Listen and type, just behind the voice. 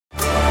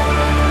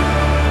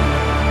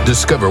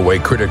Discover why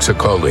critics are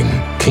calling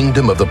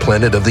Kingdom of the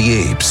Planet of the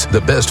Apes the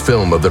best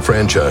film of the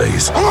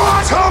franchise.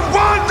 What a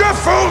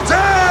wonderful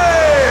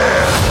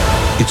day!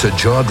 It's a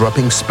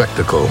jaw-dropping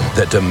spectacle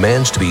that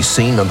demands to be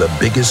seen on the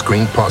biggest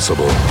screen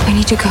possible. We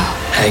need to go.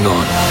 Hang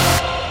on.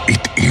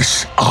 It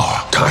is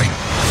our time.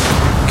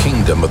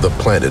 Kingdom of the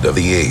Planet of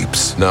the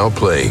Apes, now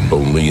playing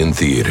only in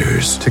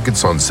theaters.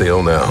 Tickets on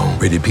sale now.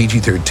 Rated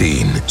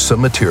PG-13.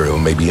 Some material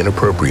may be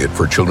inappropriate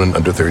for children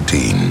under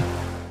 13.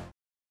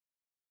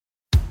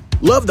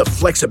 Love the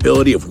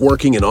flexibility of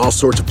working in all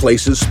sorts of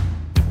places?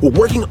 Well,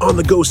 working on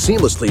the go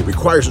seamlessly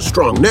requires a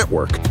strong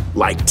network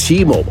like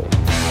T-Mobile.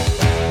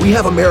 We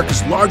have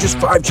America's largest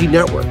 5G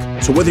network,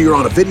 so whether you're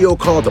on a video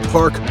call at the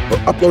park or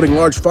uploading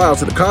large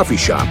files at a coffee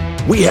shop,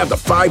 we have the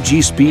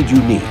 5G speed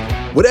you need.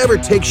 Whatever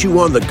takes you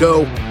on the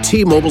go,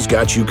 T-Mobile's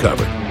got you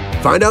covered.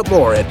 Find out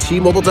more at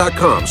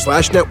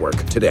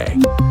T-Mobile.com/network today.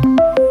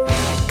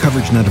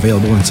 Coverage not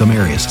available in some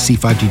areas. See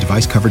 5G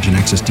device coverage and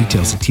access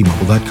details at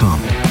T-Mobile.com.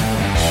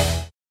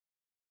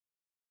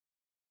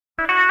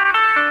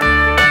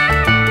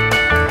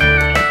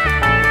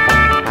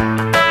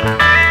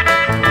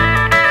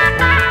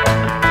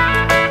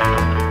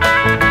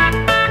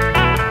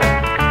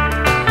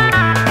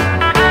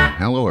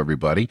 Hello,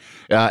 everybody.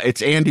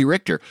 It's Andy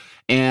Richter,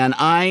 and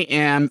I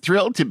am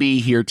thrilled to be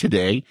here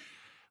today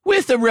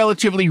with a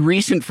relatively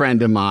recent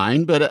friend of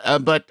mine, but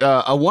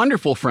a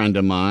wonderful friend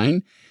of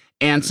mine,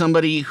 and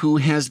somebody who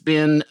has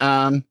been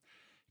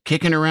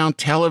kicking around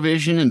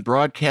television and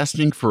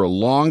broadcasting for a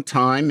long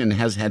time and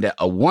has had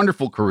a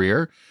wonderful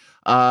career.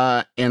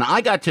 And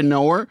I got to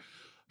know her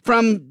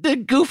from the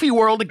goofy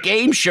world of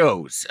game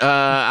shows.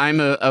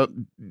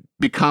 I'm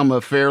become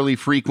a fairly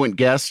frequent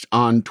guest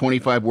on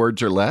 25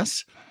 Words or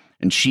Less.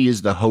 And she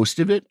is the host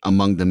of it,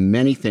 among the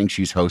many things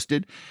she's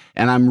hosted.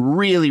 And I'm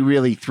really,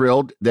 really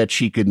thrilled that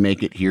she could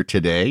make it here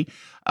today.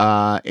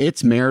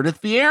 It's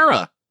Meredith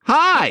Vieira.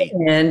 Hi,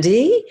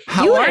 Andy.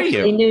 How are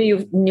you?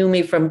 You knew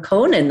me from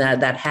Conan.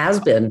 That has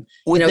been,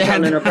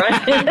 Conan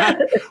O'Brien.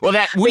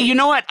 Well, you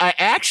know what? I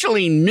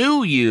actually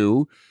knew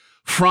you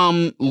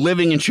from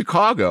living in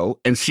Chicago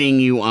and seeing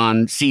you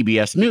on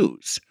CBS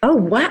News. Oh,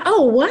 wow.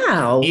 Oh,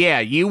 wow. Yeah,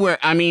 you were,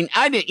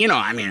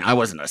 I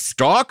wasn't a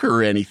stalker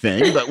or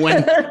anything, but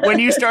when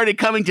you started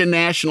coming to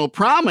national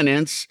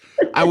prominence,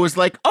 I was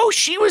like, oh,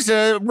 she was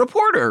a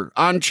reporter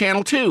on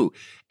Channel 2.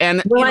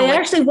 And I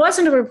actually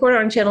wasn't a reporter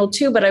on Channel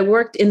 2, but I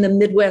worked in the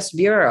Midwest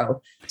Bureau.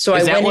 So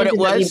I went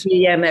into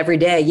WBM every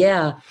day.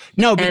 Yeah.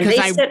 No, because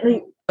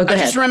I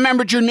just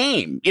remembered your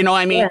name.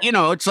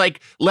 It's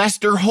like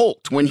Lester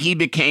Holt when he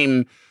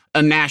became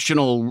a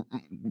national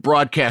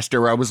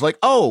broadcaster. I was like,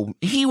 oh,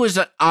 he was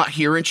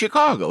here in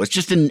Chicago. It's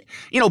just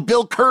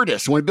Bill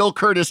Curtis. When Bill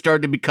Curtis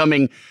started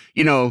becoming,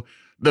 the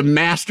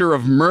master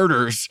of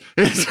murders,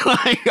 it's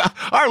like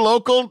our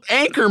local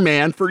anchor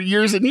man for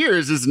years and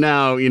years is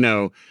now,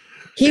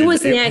 He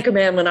was the anchor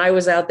man when I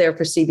was out there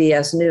for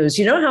CBS News.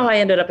 You know how I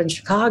ended up in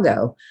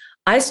Chicago?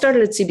 I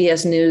started at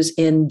CBS News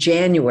in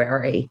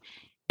January.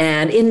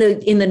 And in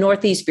the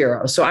Northeast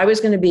Bureau. So I was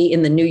going to be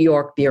in the New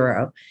York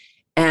Bureau.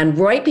 And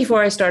right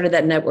before I started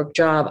that network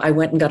job, I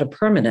went and got a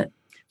permanent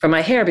for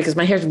my hair because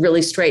my hair's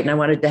really straight and I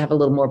wanted to have a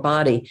little more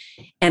body.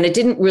 And it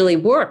didn't really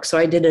work. So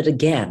I did it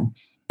again.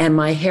 And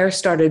my hair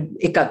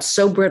it got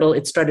so brittle,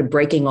 it started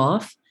breaking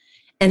off.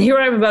 And here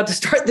I'm about to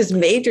start this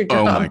major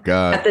job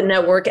at the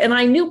network. And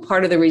I knew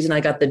part of the reason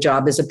I got the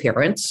job is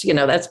appearance.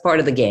 That's part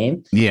of the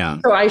game. Yeah.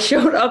 So I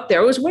showed up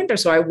there. It was winter,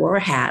 so I wore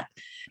a hat.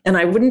 And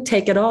I wouldn't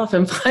take it off.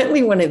 And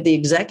finally, one of the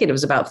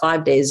executives, about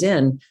 5 days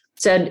in,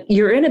 said,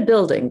 "You're in a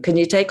building. Can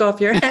you take off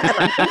your hat?"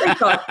 I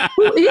thought,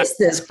 who is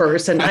this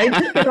person? I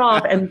took it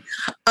off and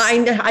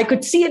I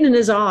could see it in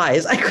his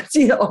eyes. I could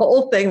see the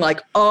whole thing like,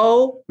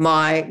 oh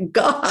my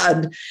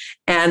God.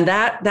 And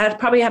that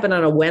probably happened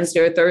on a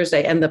Wednesday or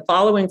Thursday. And the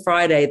following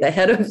Friday, the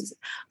head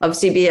of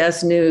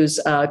CBS News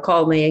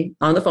called me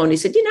on the phone. He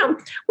said,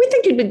 we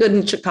think you'd be good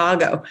in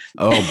Chicago.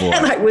 Oh, boy.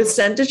 And I was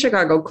sent to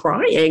Chicago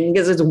crying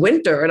because it's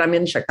winter and I'm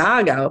in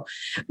Chicago.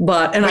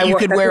 But I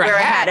could wear a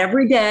hat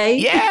every day.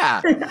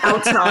 Yeah.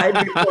 Outside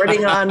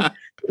reporting on.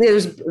 It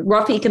was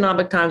rough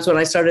economic times when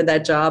I started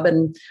that job.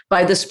 And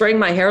by the spring,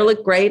 my hair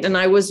looked great and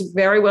I was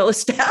very well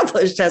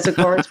established as a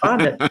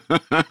correspondent.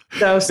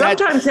 So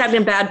sometimes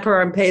having bad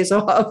perm pays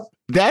off.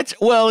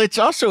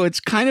 It's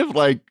kind of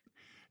like,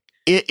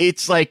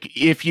 it's like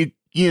if you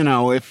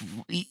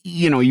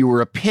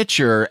were a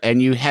pitcher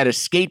and you had a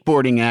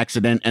skateboarding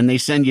accident and they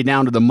send you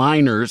down to the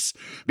minors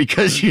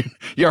because you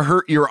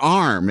hurt your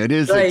arm. It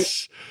is, right.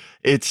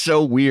 It's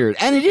so weird.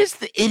 And it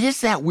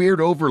is that weird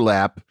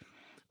overlap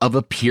of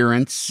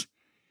appearance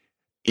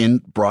in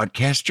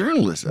broadcast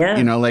journalism.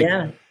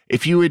 Yeah,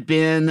 if you had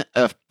been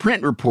a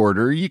print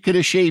reporter, you could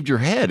have shaved your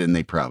head and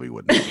they probably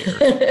wouldn't care.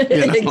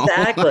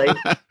 Exactly.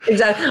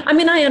 I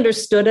mean, I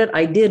understood it.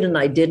 I did and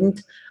I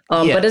didn't.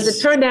 Yes. But as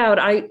it turned out,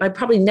 I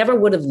probably never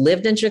would have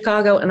lived in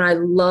Chicago. And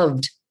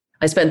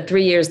I spent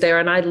 3 years there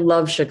and I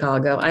love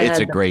Chicago. It's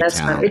a great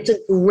town. It's a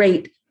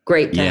great,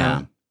 great town.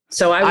 Yeah.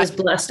 So I was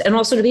blessed. And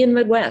also to be in the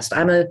Midwest.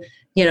 I'm a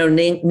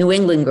New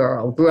England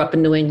girl, grew up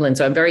in New England.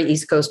 So I'm very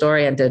East Coast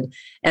oriented.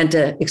 And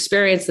to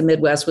experience the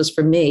Midwest was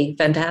for me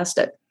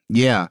fantastic.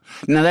 Yeah.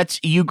 Now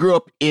you grew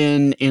up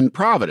in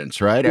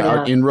Providence, right?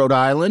 Yeah. In Rhode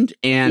Island.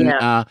 And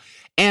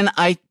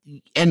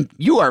and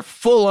you are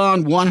full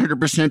on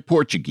 100%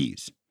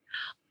 Portuguese.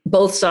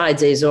 Both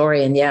sides,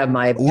 Azorean. Yeah,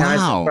 my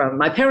parents Wow. are from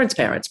my parents'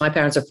 parents. My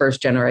parents are first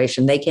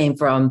generation. They came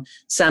from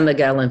San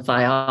Miguel and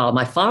Fayal.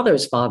 My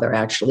father's father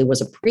actually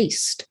was a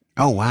priest.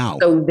 Oh, wow.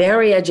 So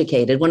very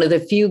educated. One of the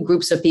few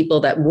groups of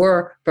people that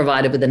were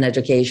provided with an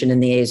education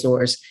in the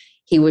Azores.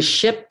 He was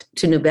shipped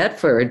to New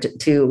Bedford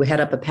to head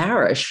up a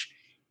parish,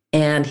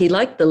 and he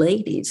liked the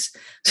ladies.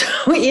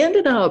 So he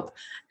ended up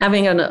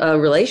having a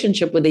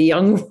relationship with a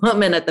young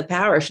woman at the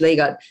parish. They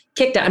got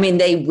kicked out. I mean,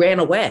 they ran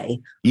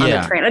away on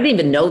a train. I didn't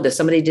even know this.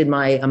 Somebody did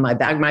my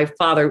bag. My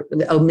father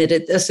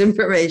omitted this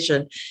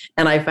information,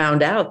 and I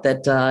found out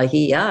that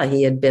he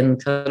had been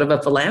kind of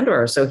a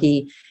philanderer. So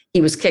he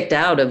was kicked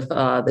out of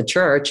the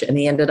church, and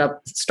he ended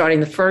up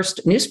starting the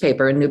first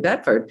newspaper in New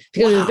Bedford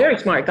because he was a very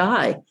smart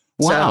guy.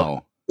 Wow.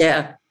 So,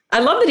 yeah. I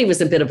love that he was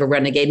a bit of a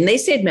renegade, and they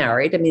stayed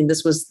married. I mean,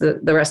 this was the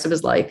rest of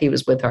his life. He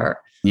was with her.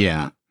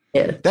 Yeah.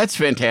 Yeah. That's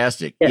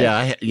fantastic.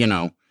 Yeah.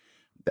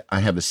 I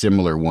have a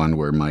similar one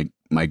where my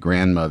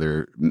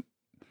grandmother,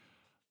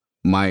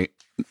 my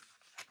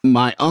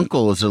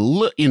uncle is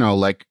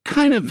like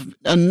kind of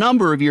a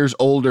number of years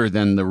older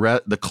than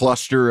the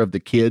cluster of the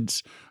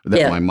kids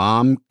that my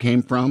mom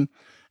came from,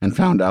 and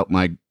found out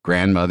my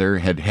grandmother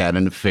had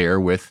an affair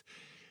with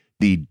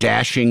the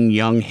dashing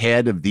young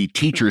head of the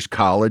teachers'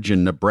 college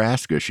in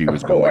Nebraska she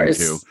was going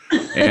to.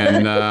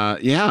 And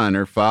and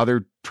her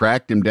father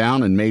tracked him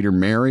down and made her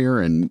marry her,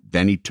 and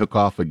then he took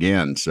off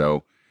again.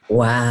 So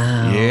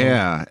wow.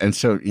 Yeah. And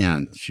so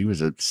she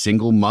was a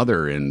single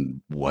mother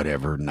in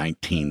whatever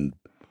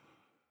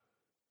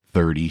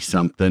 1930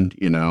 something,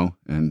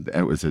 and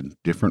that was a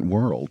different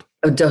world.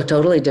 A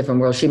totally different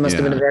world. She must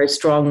have been a very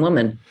strong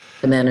woman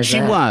to manage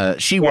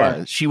that. She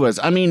was.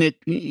 I mean, it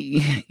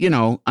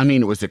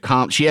was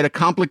she had a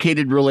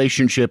complicated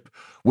relationship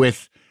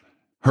with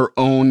her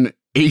own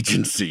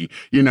agency,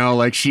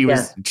 like she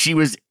was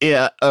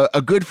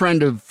a good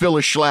friend of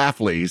Phyllis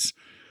Schlafly's,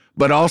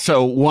 but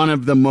also one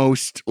of the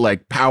most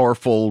like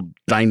powerful,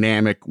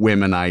 dynamic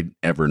women I'd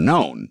ever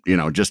known,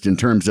 just in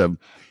terms of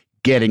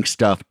getting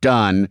stuff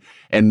done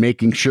and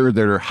making sure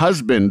that her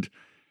husband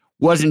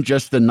wasn't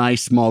just the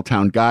nice small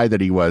town guy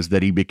that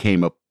he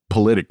became a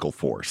political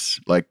force.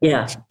 Like,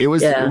 it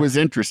was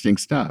interesting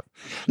stuff.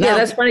 Now,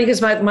 that's funny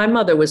because my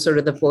mother was sort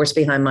of the force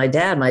behind my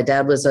dad. My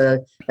dad was a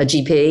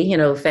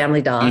GP,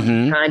 family doc,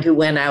 kind who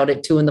went out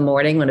at 2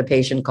 a.m. when a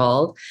patient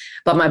called.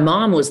 But my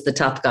mom was the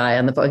tough guy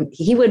on the phone.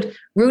 He would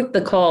route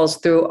the calls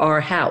through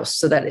our house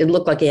so that it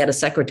looked like he had a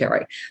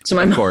secretary. So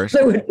my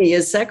mother would be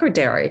his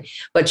secretary.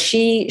 But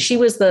she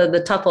was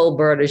the tough old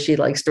bird, as she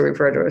likes to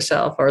refer to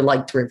herself, or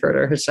liked to refer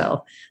to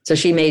herself. So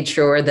she made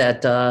sure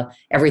that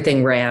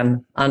everything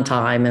ran on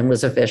time and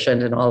was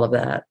efficient and all of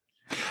that.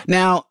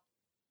 Now,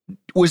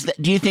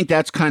 do you think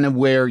that's kind of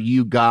where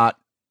you got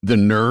the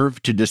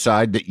nerve to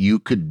decide that you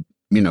could,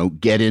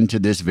 get into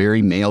this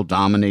very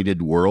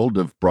male-dominated world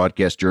of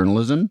broadcast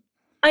journalism?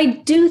 I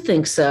do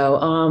think so.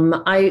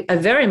 I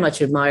very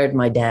much admired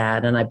my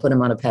dad, and I put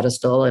him on a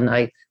pedestal, and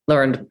I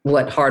learned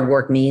what hard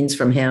work means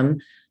from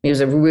him. He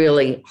was a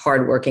really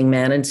hardworking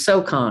man and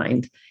so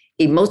kind.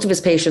 Most of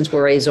his patients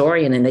were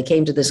Azorean, and they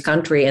came to this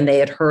country and they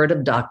had heard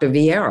of Dr.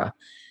 Vieira.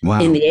 Wow.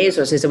 In the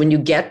Azores. He said, when you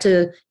get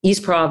to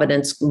East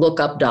Providence, look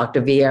up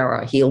Dr.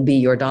 Vieira. He'll be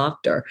your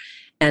doctor.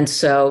 And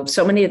so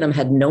many of them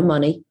had no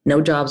money, no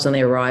jobs when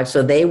they arrived.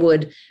 So they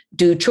would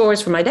do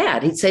chores for my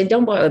dad. He'd say,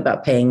 don't bother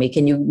about paying me.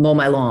 Can you mow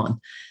my lawn?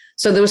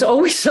 So there was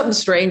always some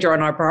stranger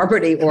on our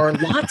property, or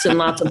lots and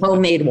lots of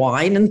homemade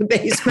wine in the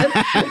basement,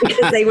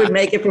 because they would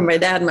make it for my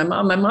dad and my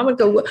mom. My mom would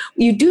go, well,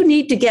 you do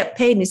need to get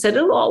paid. And he said,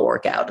 it'll all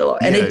work out.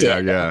 And it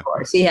did, of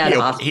course. He had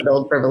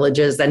hospital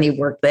privileges, then he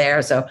worked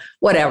there. So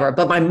whatever.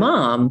 But my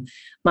mom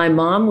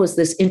was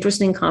this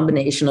interesting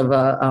combination of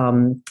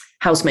a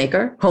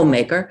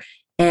homemaker,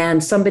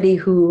 and somebody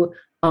who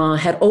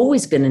had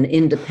always been an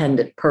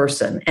independent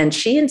person. And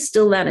she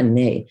instilled that in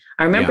me.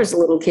 I remember as a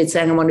little kid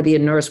saying, I want to be a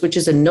nurse, which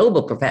is a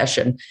noble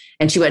profession.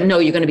 And she went, no,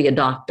 you're going to be a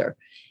doctor.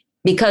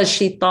 Because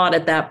she thought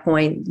at that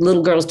point,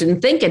 little girls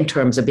didn't think in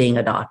terms of being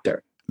a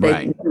doctor.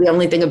 The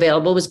only thing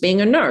available was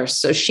being a nurse.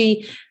 So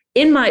she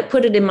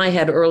put it in my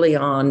head early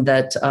on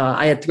that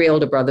I had 3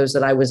 older brothers,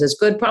 that I was as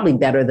good, probably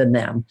better than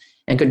them,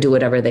 and could do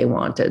whatever they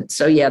wanted.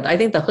 So I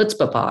think the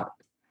chutzpah part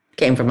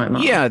came from my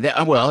mom.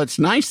 Yeah, well, it's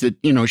nice that,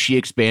 she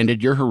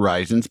expanded your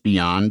horizons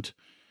beyond,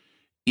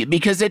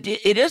 because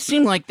it does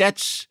seem like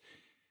that's,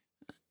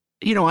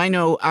 I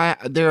know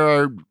there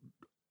are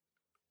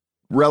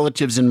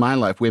relatives in my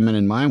life, women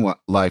in my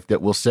life,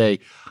 that will say,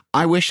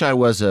 I wish I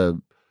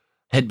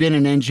had been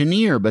an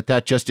engineer, but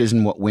that just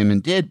isn't what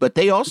women did. But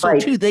they also,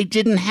 too, they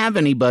didn't have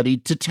anybody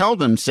to tell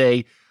them,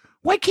 say,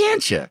 why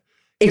can't you?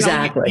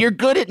 Exactly. You're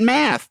good at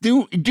math.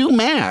 Do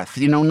math,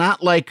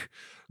 not like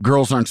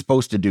girls aren't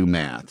supposed to do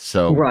math.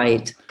 So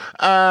Right.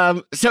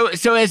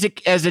 So as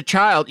a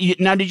child,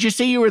 now did you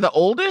say you were the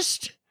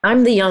oldest?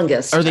 I'm the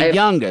youngest. Or the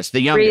youngest?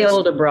 The youngest. 3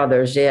 older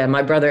brothers. Yeah.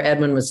 My brother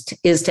Edwin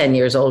is 10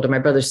 years older. My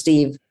brother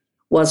Steve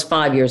was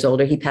 5 years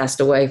older. He passed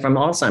away from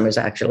Alzheimer's,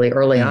 actually,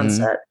 early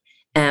onset.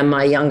 And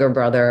my younger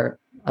brother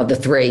of the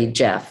three,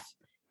 Jeff,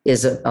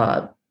 is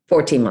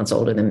 14 months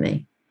older than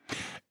me.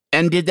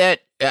 And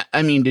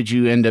did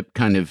you end up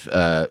kind of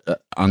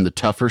on the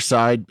tougher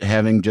side,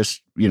 having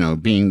just,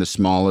 being the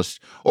smallest,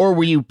 or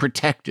were you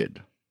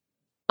protected?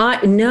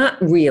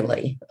 Not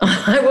really.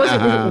 I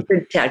wasn't really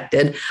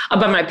protected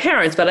by my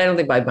parents, but I don't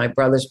think by my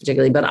brothers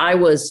particularly. But I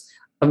was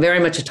very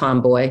much a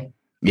tomboy.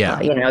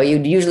 Yeah.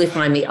 You'd usually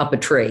find me up a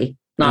tree,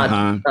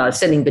 not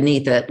sitting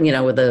beneath it,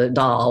 with a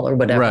doll or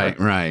whatever.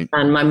 Right.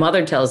 And my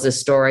mother tells this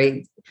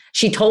story.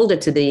 She told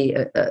it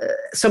to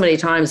so many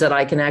times that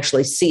I can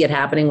actually see it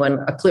happening when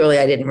clearly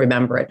I didn't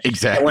remember it.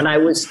 Exactly. And when I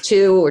was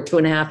 2 or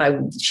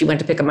 2.5, she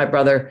went to pick up my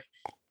brother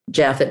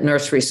Jeff at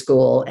nursery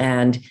school,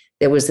 and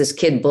there was this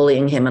kid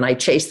bullying him, and I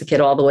chased the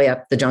kid all the way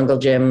up the jungle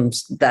gym,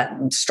 that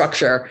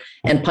structure,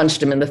 and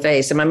punched him in the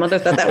face. And my mother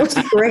thought that was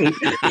great.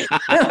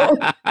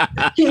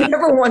 She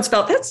never once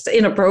felt that's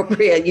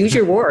inappropriate. Use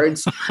your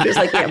words. It was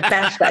like,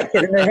 bash that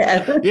kid in the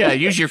head. Yeah,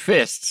 use your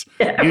fists.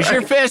 Yeah, use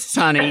your fists,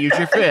 honey. Use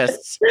your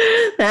fists.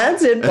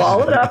 That's it.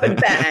 Ball it up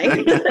and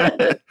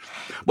bang.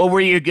 Well,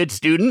 were you a good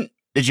student?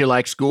 Did you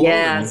like school?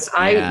 Yes,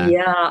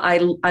 I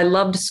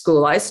loved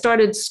school. I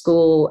started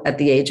school at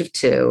the age of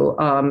 2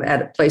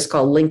 at a place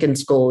called Lincoln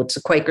School. It's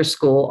a Quaker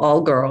school, all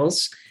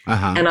girls.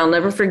 And I'll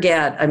never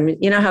forget.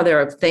 You know how there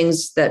are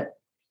things that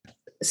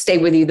stay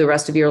with you the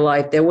rest of your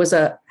life. There was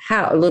a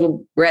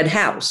little red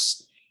house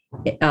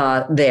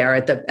there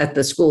at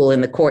the school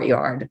in the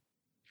courtyard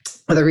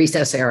or the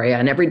recess area.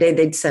 And every day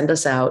they'd send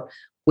us out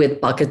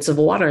with buckets of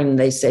water, and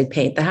they say,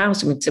 paint the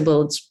house. And we'd say,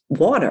 well, it's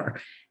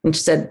water. And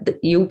she said,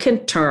 you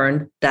can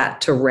turn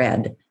that to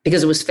red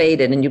because it was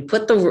faded, and you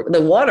put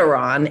the water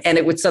on and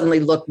it would suddenly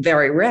look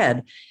very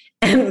red.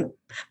 And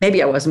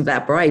maybe I wasn't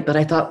that bright, but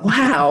I thought,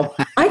 wow,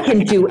 I can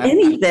do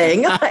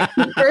anything. I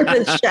can turn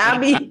this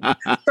shabby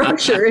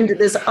structure into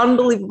this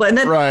unbelievable. And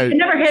then it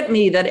never hit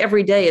me that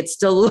every day it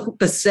still looked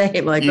the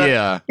same. Like,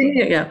 yeah.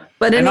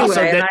 But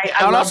anyway.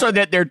 Also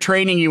that they're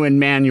training you in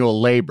manual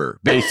labor,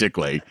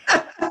 basically.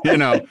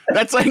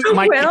 That's like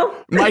my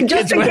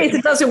just in case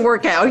it doesn't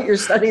work out, your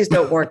studies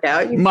don't work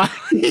out.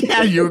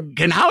 You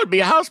can be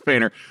a house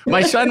painter.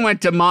 My son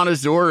went to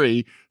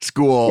Montessori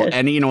school,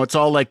 and it's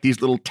all like these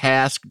little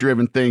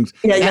task-driven things.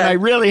 And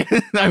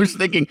I was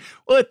thinking,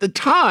 well, at the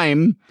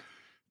time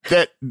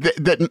that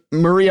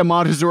Maria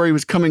Montessori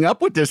was coming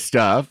up with this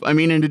stuff,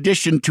 in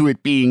addition to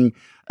it being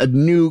a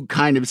new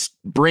kind of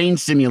brain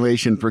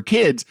simulation for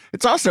kids,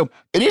 it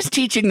is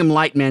teaching them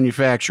light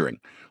manufacturing.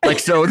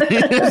 It's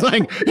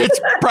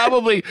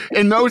probably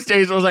in those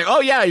days, I was like, oh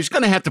yeah, he's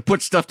going to have to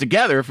put stuff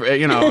together for,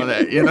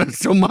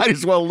 so might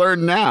as well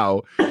learn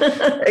now.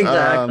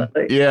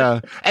 Exactly.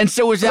 Yeah. And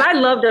so was that. I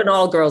loved an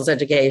all girls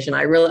education.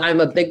 I'm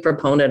a big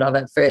proponent of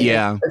it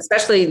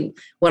especially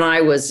when I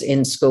was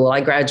in school.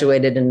 I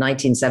graduated in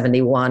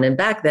 1971. And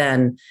back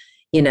then,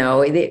 we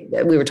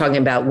were talking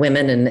about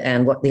women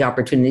and what the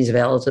opportunities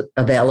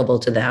available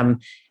to them.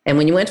 And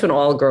when you went to an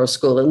all-girls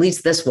school, at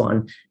least this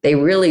one, they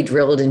really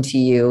drilled into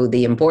you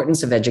the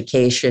importance of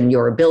education,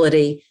 your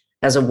ability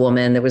as a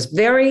woman. It was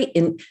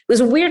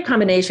a weird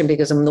combination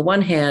because on the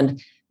one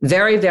hand,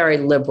 very, very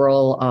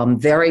liberal,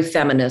 very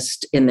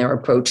feminist in their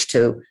approach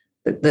to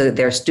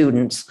their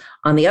students.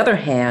 On the other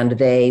hand,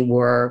 they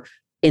were,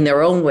 in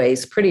their own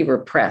ways, pretty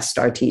repressed,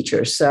 our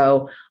teachers.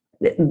 So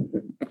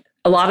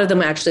a lot of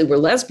them actually were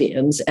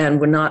lesbians and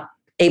were not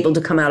able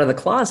to come out of the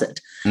closet,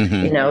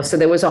 so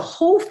there was a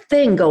whole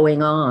thing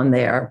going on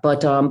there.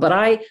 But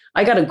I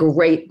got a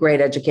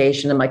great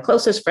education, and my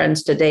closest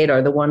friends to date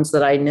are the ones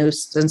that I knew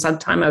since the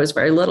time I was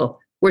very little.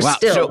 We're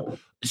still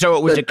so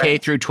it was a K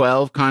through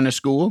 12 kind of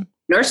school,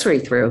 nursery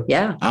through,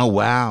 yeah. Oh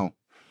wow,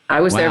 I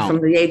was there from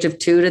the age of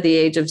 2 to the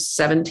age of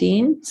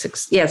 17.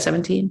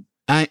 17.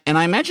 And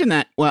I imagine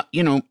that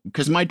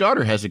because my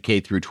daughter has a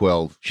K through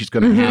 12. She's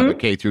going to have a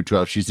K through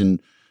 12. She's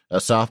in a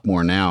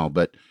sophomore now,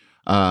 but.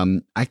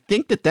 I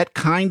think that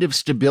kind of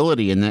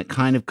stability and that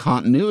kind of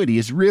continuity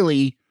is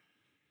really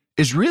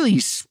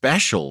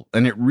special,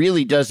 and it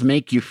really does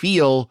make you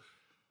feel,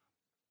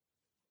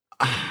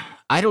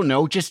 I don't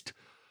know, just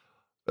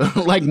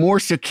like more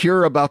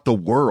secure about the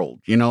world,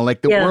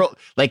 like the world,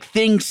 like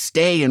things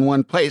stay in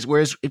one place.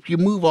 Whereas if you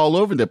move all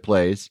over the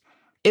place,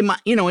 it might,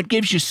 it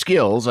gives you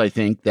skills. I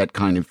think that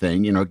kind of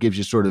thing, it gives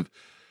you sort of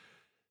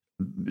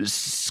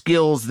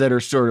skills that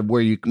are sort of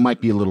where you might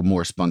be a little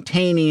more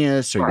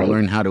spontaneous, or you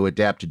learn how to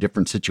adapt to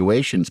different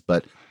situations.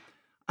 But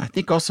I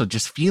think also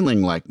just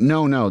feeling like,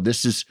 no,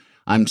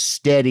 I'm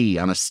steady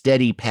on a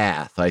steady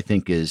path, I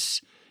think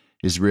is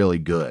really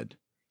good.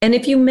 And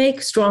if you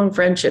make strong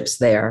friendships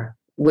there,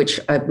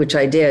 which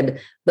I did,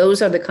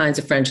 those are the kinds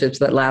of friendships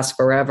that last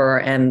forever,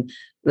 and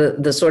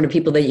the sort of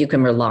people that you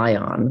can rely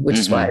on, which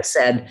is why I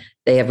said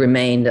they have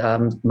remained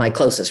my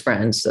closest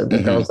friends,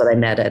 the girls that I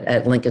met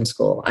at Lincoln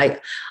School.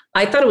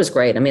 I thought it was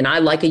great. I mean, I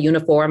like a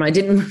uniform. I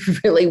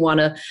didn't really want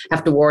to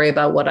have to worry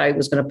about what I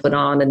was going to put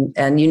on.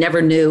 And you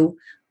never knew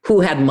who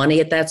had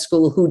money at that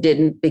school, who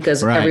didn't,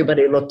 because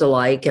everybody looked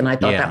alike. And I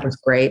thought that was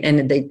great.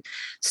 And they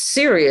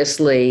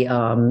seriously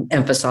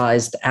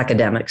emphasized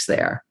academics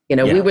there. You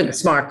know, we were the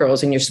smart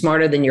girls, and you're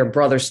smarter than your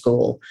brother's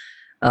school,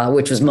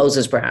 which was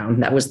Moses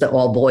Brown. That was the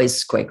all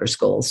boys Quaker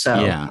school. So,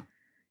 yeah.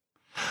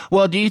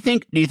 Well, do you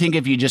think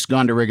if you just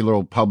gone to regular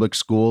old public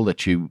school that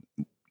do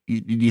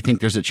you think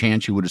there's a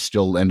chance you would have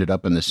still ended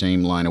up in the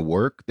same line of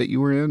work that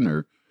you were in,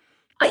 or?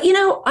 You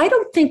know, I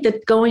don't think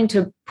that going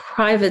to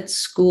private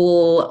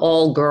school,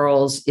 all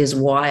girls, is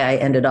why I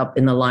ended up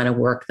in the line of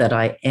work that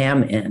I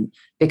am in.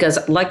 Because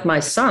like my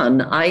son,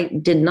 I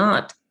did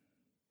not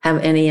have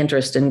any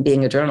interest in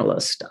being a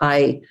journalist.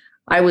 I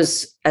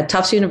was at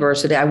Tufts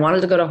University. I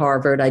wanted to go to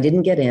Harvard. I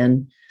didn't get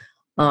in.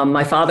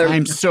 My father.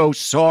 I'm so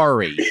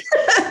sorry.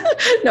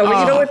 No, but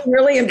you know what's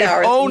really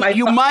embarrassing?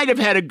 You might have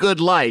had a good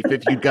life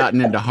if you'd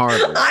gotten into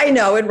Harvard. I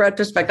know. In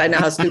retrospect, I know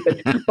how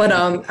stupid. But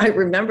I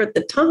remember at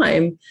the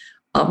time.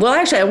 Well,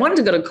 actually, I wanted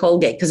to go to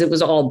Colgate because it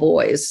was all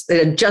boys. It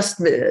had just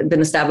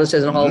been established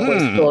as an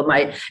all-boys school.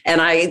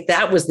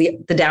 That was the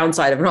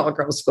downside of an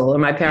all-girls school.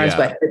 And my parents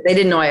went. They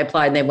didn't know I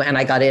applied, and they went, and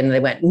I got in, and they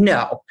went,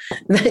 "No,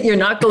 you're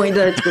not going to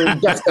that school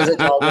just because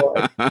it's all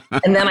boys."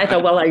 And then I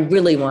thought, well, I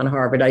really want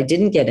Harvard. I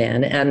didn't get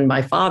in, and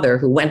my father,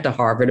 who went to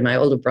Harvard, and my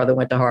older brother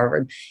went to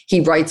Harvard, he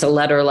writes a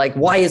letter like,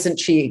 "Why hasn't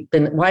she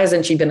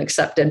been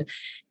accepted?"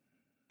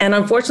 And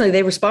unfortunately,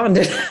 they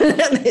responded.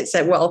 They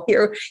said, well,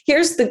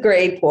 here's the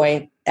grade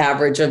point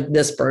average of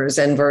this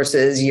person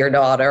versus your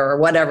daughter, or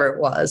whatever it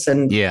was.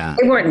 And they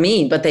weren't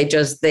mean, but I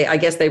guess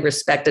they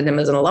respected him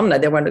as an alumni.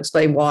 They wanted to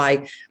explain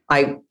why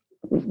I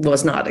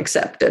was not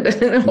accepted.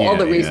 All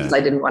the reasons I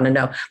didn't want to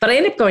know. But I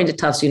ended up going to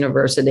Tufts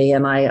University,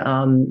 and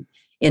I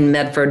in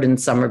Medford and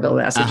Somerville,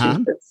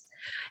 Massachusetts.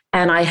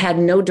 And I had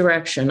no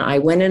direction. I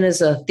went in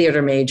as a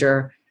theater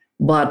major,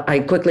 but I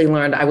quickly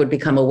learned I would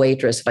become a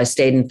waitress if I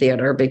stayed in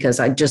theater,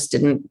 because I just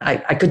didn't,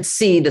 I could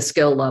see the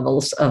skill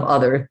levels of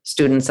other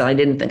students, and I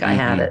didn't think I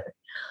had it.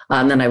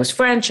 Then I was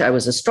French, I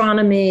was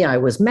astronomy, I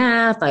was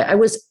math, I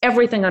was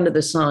everything under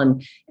the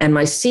sun. And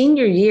my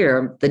senior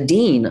year, the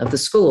dean of the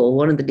school,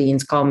 one of the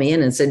deans called me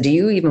in and said, "Do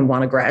you even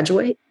want to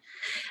graduate?"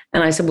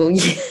 And I said, well,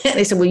 yeah. And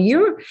they said, well,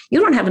 you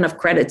don't have enough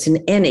credits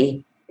in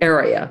any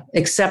area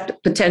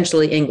except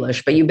potentially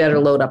English, but you better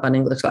load up on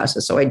English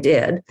classes. So I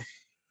did.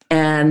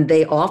 And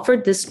they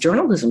offered this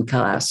journalism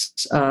class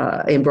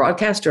in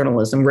broadcast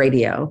journalism,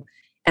 radio.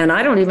 And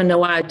I don't even know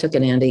why I took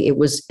it, Andy. It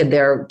was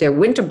their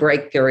winter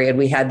break period.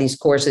 We had these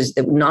courses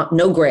that were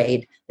no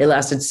grade. They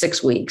lasted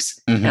 6 weeks.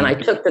 And I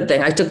took the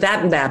thing. I took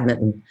that and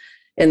badminton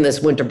in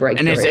this winter break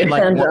period. And is it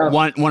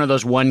like one of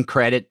those one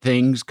credit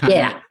things?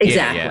 Yeah,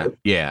 exactly.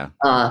 Yeah.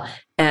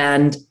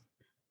 And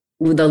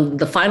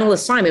the final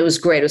assignment, it was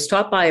great. It was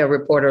taught by a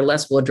reporter,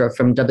 Les Woodruff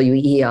from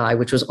WEI,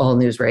 which was all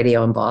news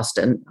radio in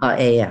Boston,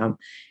 AM.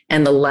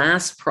 And the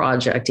last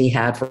project he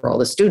had for all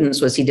the students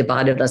was he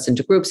divided us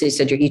into groups. He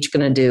said, you're each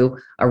going to do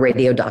a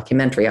radio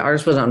documentary.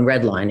 Ours was on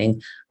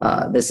redlining,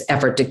 this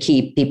effort to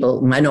keep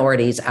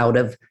minorities out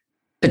of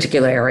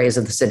particular areas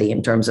of the city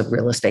in terms of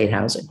real estate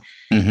housing.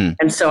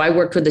 And so I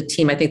worked with a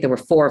team. I think there were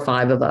 4 or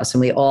 5 of us,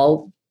 and we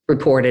all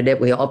reported it.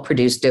 We all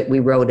produced it. We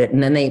wrote it.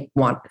 And then they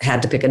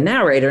had to pick a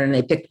narrator, and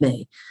they picked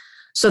me.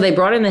 So they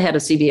brought in the head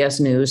of CBS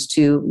News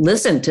to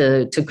listen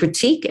to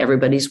critique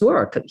everybody's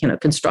work,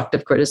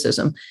 constructive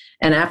criticism.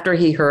 And after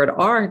he heard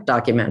our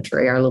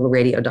documentary, our little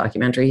radio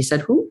documentary, he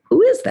said, who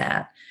is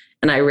that?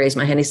 And I raised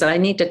my hand. He said, I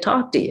need to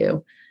talk to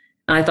you.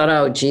 And I thought,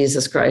 oh,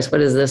 Jesus Christ, what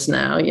is this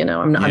now?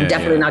 I'm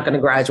definitely not going to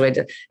graduate.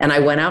 And I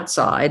went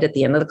outside at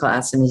the end of the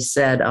class, and he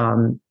said,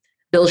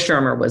 Bill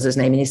Shermer was his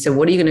name. And he said,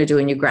 what are you going to do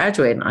when you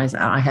graduate? And I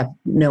said, I have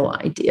no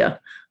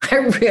idea.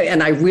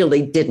 I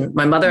really didn't.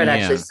 My mother had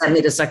actually sent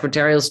me to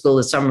secretarial school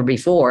the summer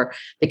before,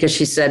 because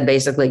she said,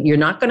 basically, you're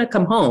not going to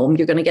come home.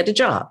 You're going to get a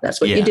job. That's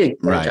what you do. You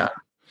get a job.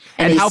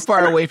 And how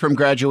far away from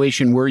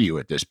graduation were you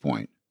at this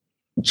point?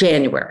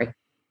 January.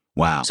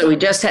 Wow. So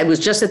it was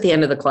just at the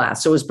end of the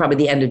class. So it was probably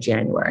the end of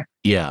January.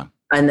 Yeah.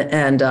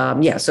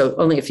 So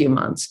only a few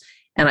months.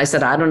 And I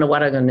said, I don't know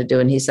what I'm going to do.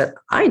 And he said,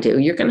 I do.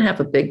 You're going to have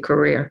a big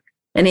career.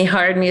 And he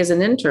hired me as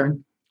an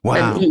intern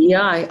at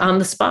EEI on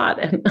the spot.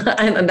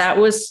 And that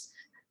was,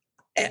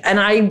 and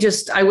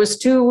I was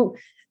too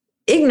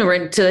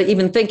ignorant to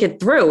even think it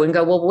through and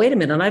go, well, wait a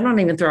minute. I don't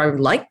even think I would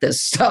like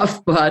this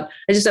stuff, but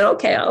I just said,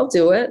 okay, I'll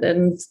do it.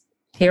 And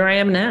here I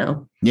am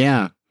now.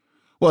 Yeah.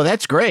 Well,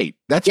 that's great.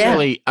 That's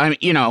really,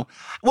 well,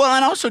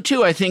 and also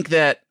too, I think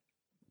that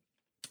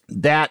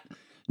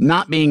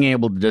not being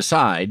able to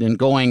decide and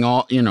going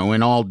all, in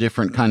all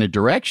different kind of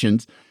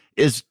directions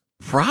is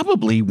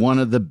probably one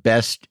of the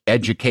best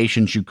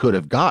educations you could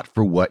have got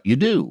for what you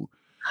do.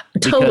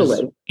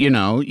 Totally.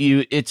 Because,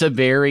 it's a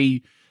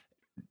very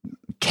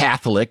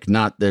Catholic,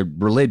 not the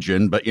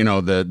religion, but,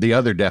 the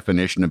other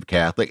definition of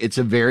Catholic. It's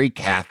a very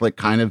Catholic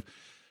kind of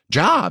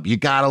job. You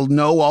got to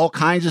know all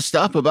kinds of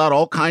stuff about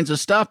all kinds of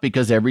stuff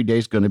because every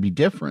day's going to be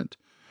different.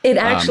 It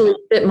actually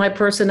fit my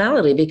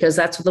personality because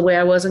that's the way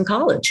I was in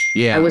college.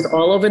 Yeah. I was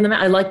all over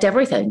I liked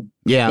everything.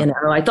 Yeah.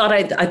 I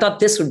thought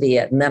this would be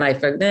it. And then I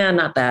figured,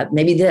 not that,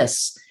 maybe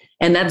this.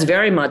 And that's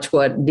very much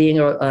what being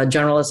a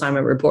general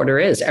assignment reporter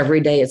is. Every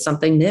day it's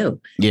something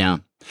new. Yeah.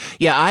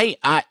 Yeah.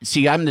 I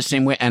see, I'm the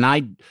same way. And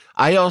I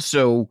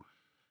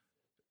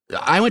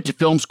went to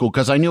film school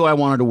because I knew I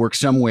wanted to work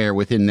somewhere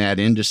within that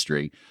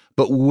industry.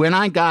 But when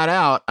I got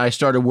out, I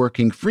started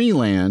working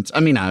freelance.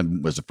 I mean, I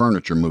was a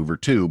furniture mover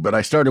too, but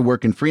I started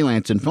working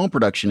freelance in film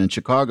production in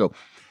Chicago.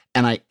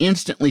 And I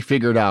instantly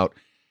figured out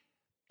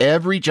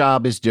every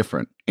job is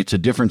different. It's a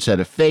different set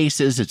of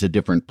faces. It's a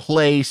different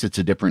place. It's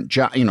a different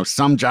job.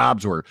 Some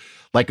jobs were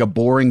like a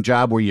boring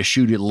job where you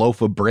shoot a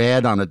loaf of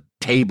bread on a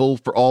table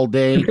for all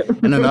day.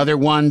 And in other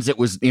ones, it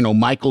was,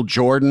 Michael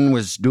Jordan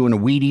was doing a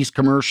Wheaties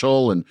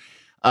commercial.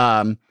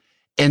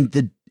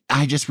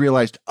 I just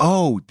realized,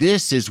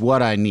 this is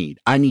what I need.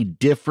 I need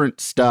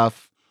different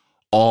stuff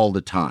all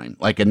the time.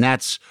 And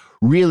that's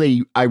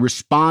really, I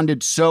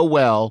responded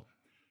so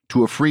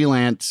to a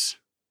freelance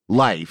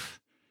life.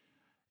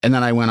 And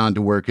then I went on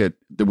to work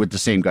with the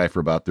same guy for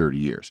about 30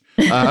 years.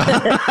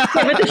 Yeah,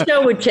 but the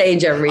show would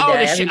change every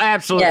day.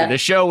 Absolutely. Yeah. The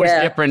show was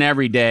different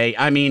every day.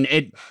 I mean,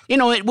 it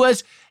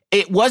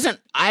wasn't,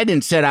 I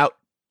didn't set out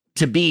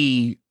to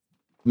be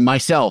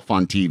myself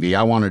on TV.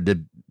 I wanted to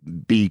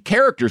be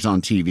characters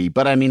on TV,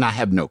 but I mean, I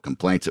have no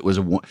complaints.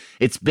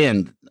 It's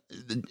been,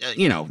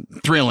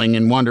 thrilling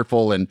and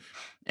wonderful. And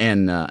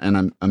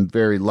I'm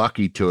very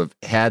lucky to have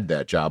had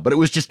that job. But it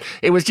was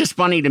just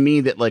funny to me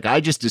that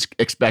I just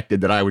expected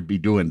that I would be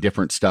doing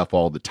different stuff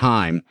all the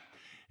time.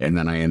 And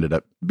then I ended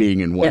up being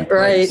in one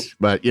place.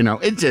 Right. But,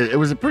 it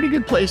was a pretty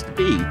good place to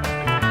be.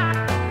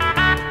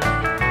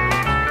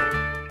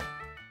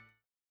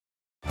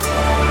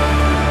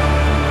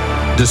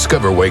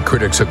 Discover why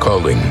critics are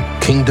calling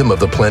Kingdom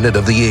of the Planet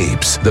of the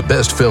Apes the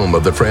best film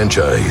of the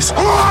franchise.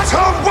 What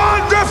a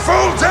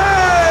wonderful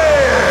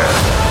day!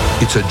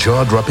 It's a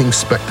jaw-dropping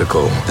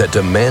spectacle that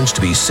demands to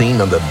be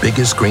seen on the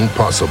biggest screen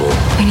possible.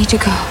 We need to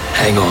go.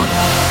 Hang on.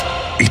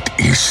 It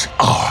is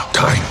our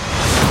time.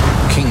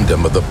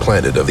 Kingdom of the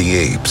Planet of the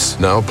Apes,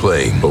 now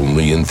playing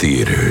only in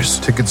theaters.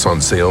 Tickets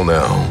on sale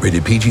now.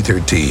 Rated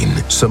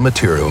PG-13. Some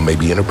material may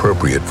be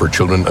inappropriate for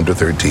children under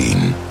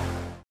 13.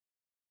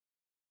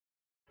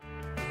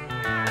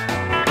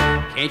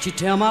 Can't you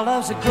tell my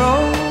love's a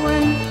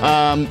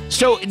growing?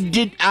 So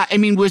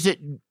was it,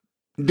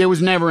 there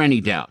was never any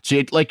doubt. So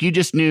you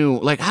just knew,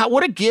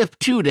 what a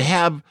gift too, to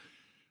have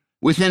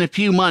within a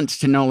few months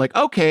to know,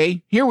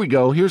 okay, here we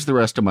go. Here's the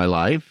rest of my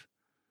life.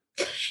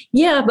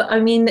 Yeah, but I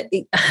mean,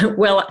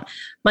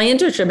 my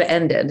internship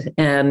ended.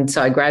 And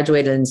so I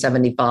graduated in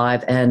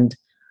 1975 and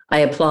I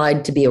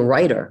applied to be a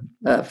writer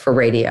for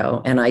radio,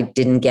 and I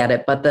didn't get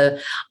it. But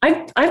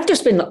I've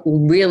just been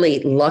really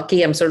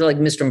lucky. I'm sort of like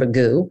Mr.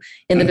 Magoo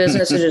in the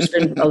business. There's just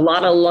been a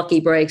lot of lucky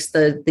breaks.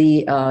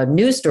 The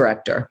news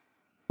director,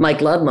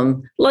 Mike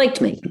Ludlam, liked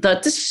me.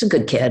 Thought, this is a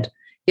good kid.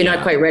 You're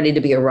not quite ready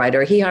to be a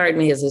writer. He hired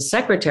me as his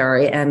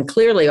secretary. And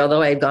clearly,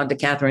 although I had gone to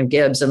Catherine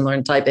Gibbs and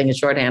learned typing and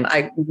shorthand,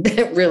 I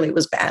really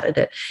was bad at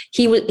it.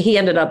 He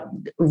ended up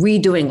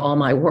redoing all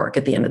my work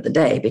at the end of the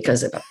day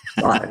because of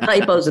a lot of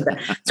typos and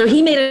that. So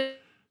he made it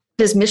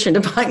his mission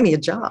to find me a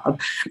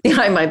job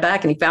behind my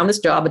back. And he found this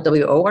job at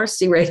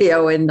WORC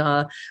Radio in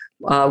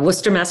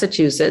Worcester,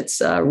 Massachusetts,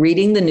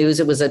 reading the news.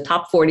 It was a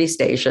top 40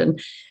 station.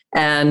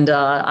 And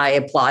I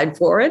applied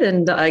for it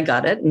and I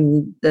got it.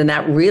 And then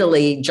that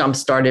really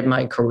jump-started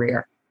my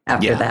career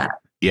after that.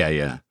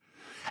 Yeah.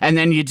 And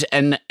then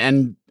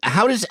and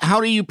how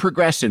do you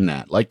progress in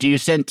that? Do you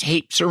send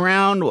tapes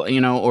around,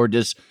 or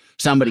does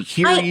somebody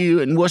hear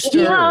you in Worcester?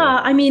 Yeah,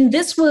 I mean,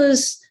 the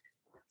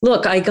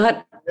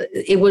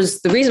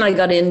reason I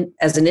got in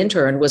as an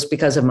intern was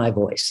because of my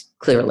voice.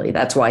 Clearly,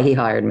 that's why he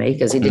hired me,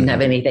 because he didn't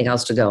have anything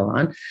else to go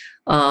on.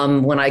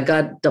 When I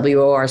got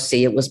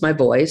WORC, it was my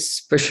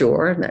voice for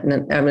sure.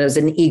 I was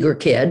an eager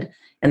kid,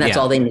 and that's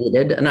all they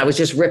needed. And I was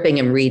just ripping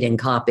and reading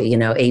copy,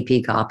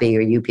 AP copy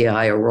or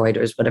UPI or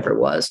Reuters, whatever it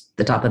was,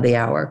 the top of the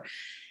hour.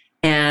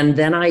 And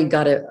then I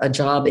got a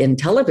job in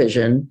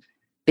television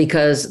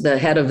because the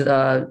head of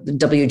the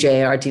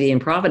WJR TV in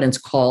Providence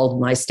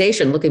called my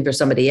station looking for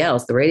somebody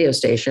else, the radio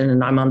station.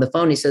 And I'm on the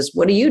phone. He says,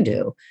 "What do you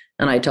do?"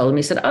 And I told him,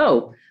 he said,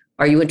 "Oh,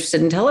 are you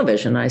interested in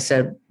television?" I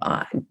said,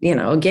 again,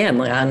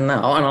 I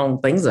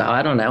don't think so.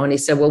 I don't know. And he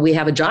said, "Well, we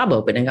have a job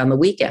opening on the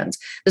weekends."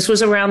 This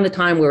was around the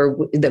time where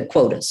the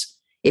quotas,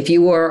 if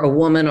you were a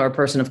woman or a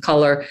person of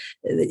color,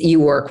 you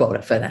were a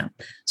quota for them.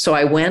 So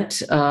I went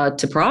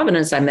to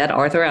Providence. I met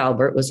Arthur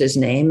Albert was his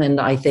name. And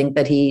I think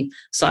that he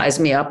sized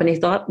me up and he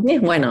thought,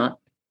 why not?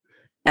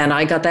 And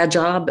I got that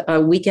job,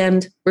 a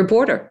weekend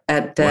reporter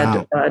at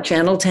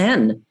Channel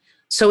 10.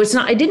 So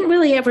I didn't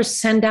really ever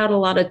send out a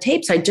lot of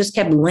tapes. I just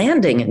kept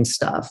landing and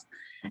stuff.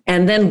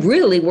 And then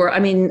really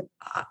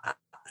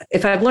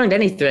if I've learned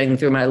anything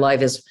through my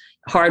life is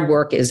hard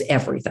work is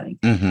everything.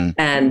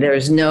 And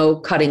there's no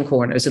cutting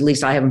corners. At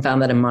least I haven't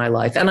found that in my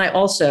life. And I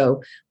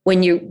also,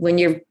 when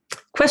you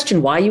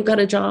question why you got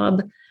a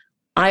job,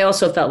 I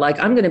also felt like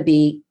I'm going to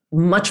be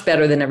much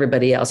better than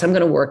everybody else. I'm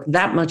going to work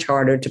that much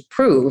harder to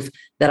prove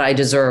that I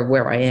deserve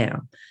where I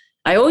am.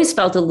 I always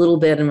felt a little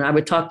bit, and I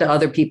would talk to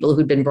other people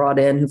who'd been brought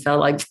in who felt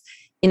like,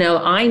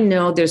 I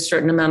know there's a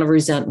certain amount of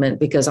resentment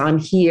because I'm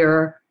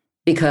here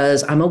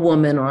because I'm a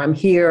woman, or I'm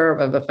here.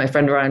 My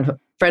friend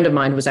of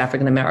mine who was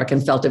African-American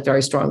felt it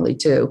very strongly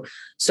too.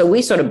 So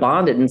we sort of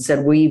bonded and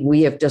said,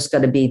 we have just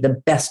got to be the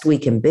best we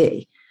can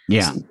be.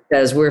 Yeah.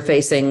 Because we're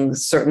facing a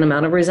certain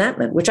amount of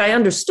resentment, which I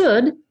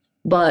understood,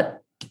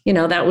 but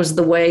that was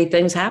the way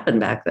things happened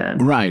back then.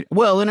 Right.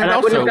 Well, and I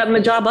wouldn't have gotten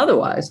the job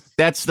otherwise.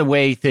 That's the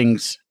way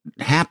things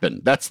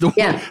happen. That's the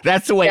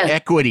way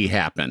equity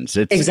happens.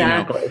 It's,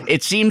 exactly.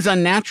 It seems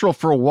unnatural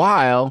for a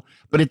while,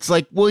 but it's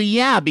like, well,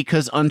 yeah,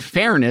 because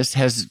unfairness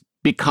has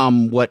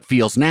become what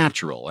feels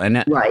natural.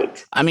 And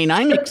right. I mean,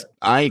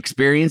 I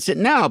experience it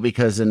now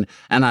because, and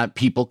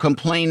people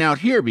complain out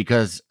here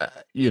because,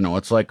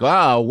 it's like, oh,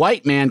 a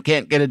white man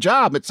can't get a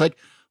job. It's like,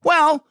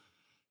 well,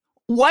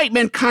 white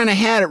men kind of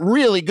had it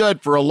really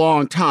good for a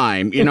long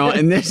time,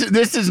 and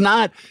this is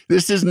not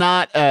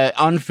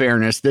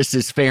unfairness. This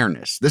is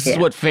fairness. This is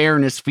what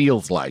fairness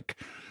feels like.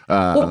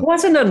 What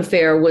wasn't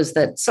unfair was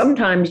that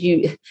sometimes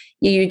you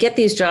get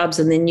these jobs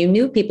and then you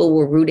knew people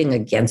were rooting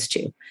against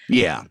you.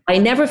 Yeah. I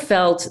never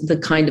felt the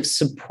kind of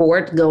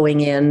support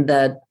going in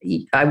that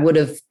I would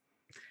have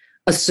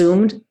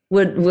assumed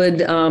would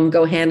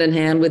go hand in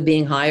hand with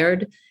being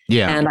hired.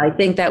 Yeah. And I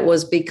think that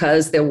was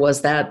because there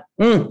was that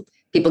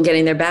people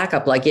getting their back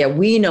up, like, yeah,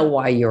 we know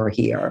why you're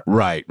here.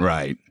 Right.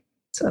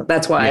 So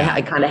that's why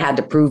I kind of had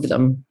to prove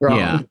them wrong.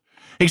 Yeah,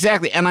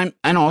 exactly. And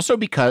also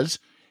because,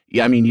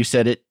 you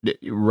said it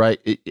right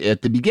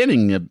at the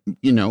beginning,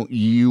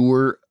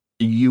 you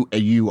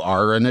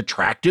are an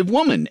attractive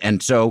woman.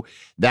 And so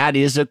that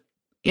is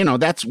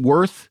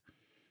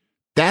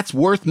that's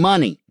worth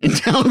money in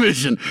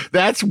television.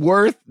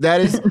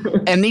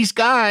 And these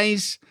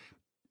guys,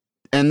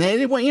 and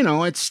they,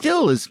 it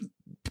still is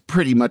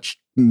pretty much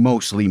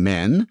mostly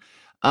men.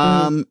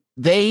 You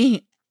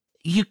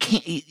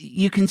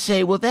can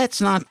say, well,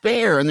 that's not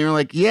fair. And they're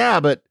like, yeah,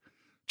 but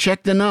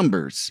check the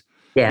numbers.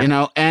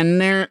 Yeah.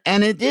 And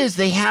it is,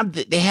 they have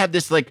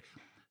this, like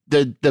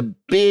the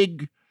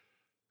big,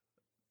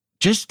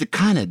 just the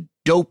kind of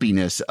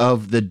dopiness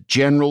of the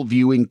general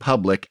viewing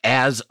public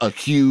as a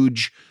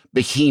huge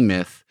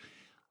behemoth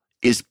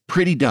is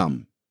pretty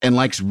dumb and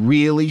likes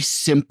really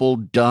simple,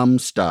 dumb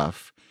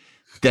stuff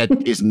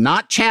that is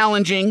not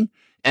challenging.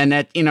 And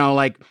that,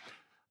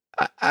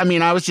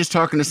 I was just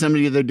talking to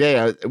somebody the other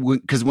day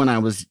because when I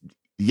was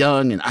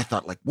young and I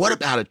thought, like, what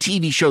about a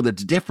TV show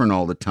that's different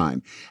all the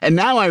time? And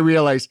now I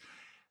realize,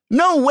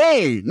 no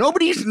way.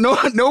 Nobody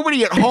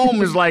at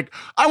home is like,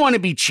 I want to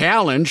be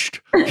challenged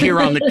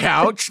here on the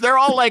couch. They're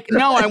all like,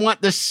 no, I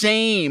want the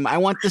same.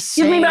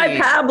 Give me my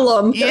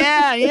pablum.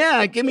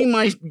 Yeah. Give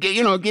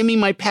me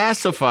my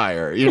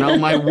pacifier,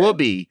 my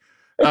whoopee.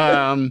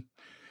 And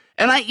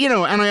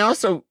I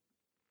also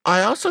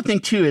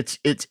think too,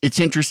 it's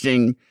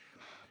interesting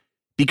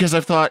because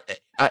I've thought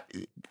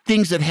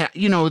things that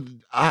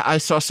I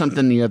saw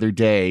something the other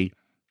day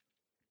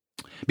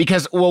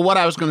because, well, what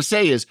I was going to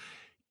say is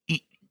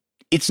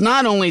it's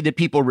not only that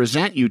people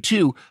resent you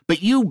too,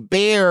 but you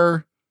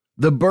bear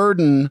the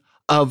burden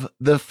of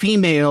the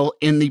female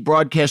in the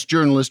broadcast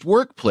journalist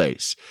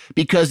workplace,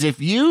 because if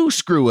you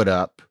screw it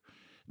up,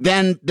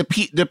 then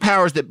the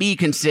powers that be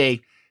can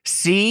say,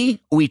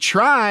 see, we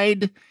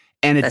tried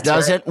and it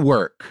doesn't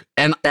work.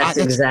 And that's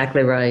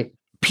exactly right.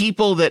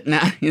 People that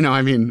now,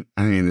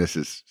 this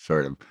is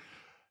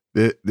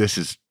this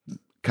is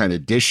kind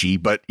of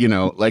dishy, but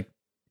like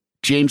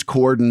James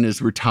Corden is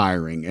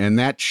retiring, and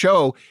that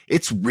show,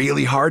 it's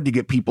really hard to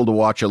get people to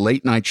watch a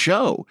late night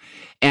show.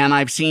 And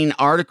I've seen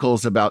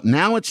articles about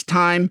now it's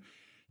time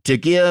to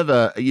give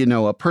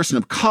a person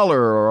of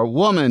color or a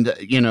woman,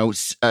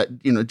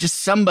 just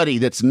somebody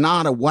that's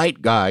not a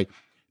white guy,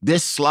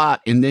 this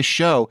slot in this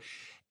show.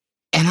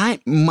 And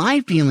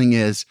my feeling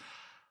is,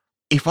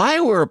 if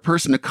I were a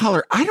person of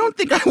color, I don't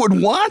think I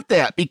would want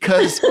that,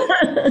 because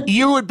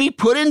you would be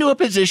put into a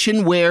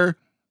position where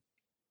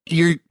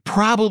you're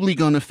probably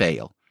going to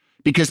fail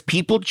because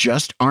people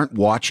just aren't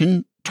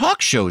watching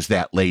talk shows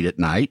that late at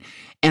night.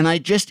 And I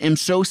just am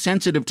so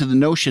sensitive to the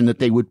notion that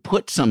they would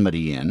put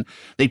somebody in.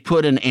 They'd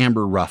put an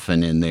Amber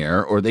Ruffin in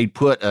there, or they'd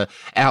put a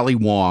Ali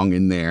Wong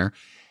in there,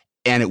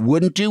 and it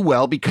wouldn't do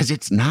well because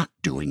it's not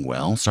doing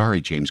well.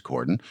 Sorry, James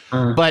Corden.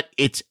 But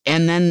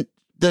and then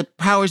the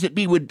powers that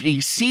be would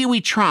be, see,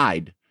 we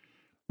tried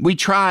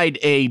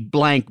a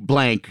blank,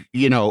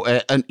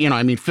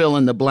 fill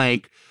in the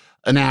blank,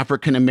 an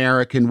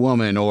African-American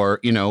woman,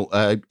 or,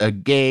 a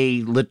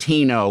gay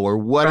Latino or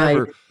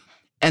whatever. Right.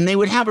 And they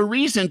would have a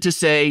reason to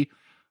say,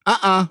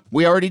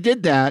 we already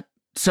did that.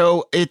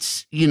 So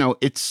it's,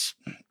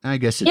 I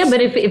guess it's... Yeah,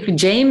 but if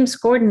James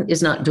Corden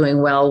is not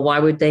doing well, why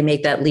would they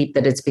make that leap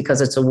that it's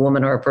because it's a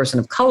woman or a person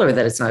of color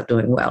that it's not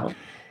doing well?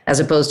 as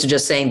opposed to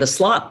just saying the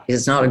slot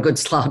is not a good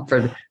slot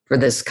for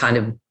this kind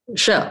of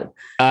show.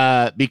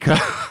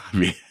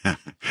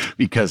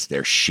 Because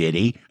they're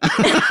shitty.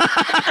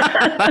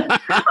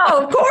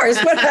 Oh, of course.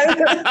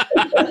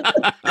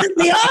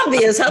 The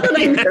obvious. How did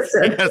I miss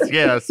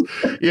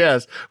it?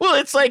 Yes. Well,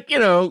 it's like,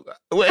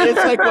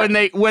 it's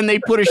like when they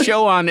put a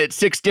show on at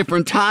 6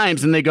 different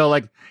times and they go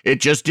like, it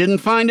just didn't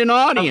find an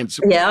audience.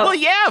 Yeah. Well,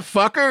 yeah,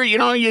 fucker.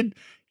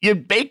 You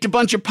baked a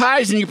bunch of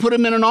pies and you put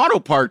them in an auto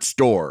parts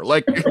store.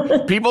 Like,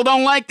 people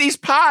don't like these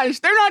pies.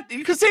 They're not,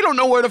 because they don't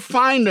know where to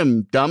find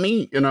them,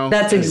 dummy.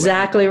 That's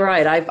exactly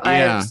right.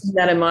 I've seen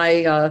that in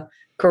my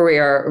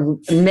career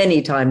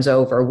many times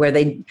over, where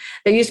there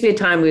used to be a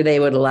time where they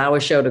would allow a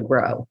show to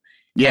grow.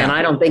 Yeah. And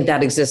I don't think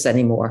that exists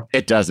anymore.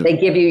 It doesn't. They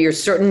give you your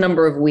certain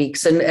number of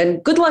weeks,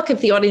 and good luck if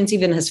the audience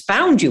even has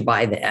found you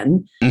by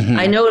then. Mm-hmm.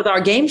 I know with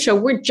our game show,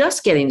 we're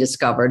just getting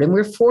discovered and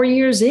we're 4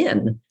 years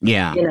in.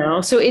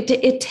 Yeah. So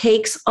it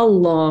takes a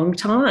long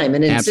time.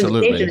 And in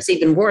syndication, it's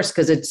even worse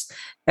because it's,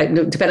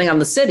 depending on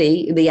the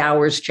city, the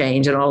hours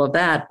change and all of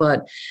that.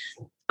 But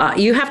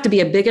you have to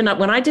be a big enough.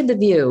 When I did The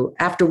View,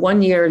 after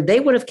 1 year,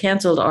 they would have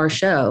canceled our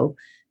show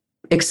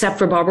except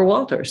for Barbara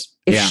Walters.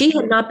 If she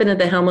had not been at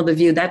the helm of The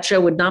View, that show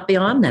would not be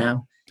on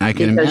now. I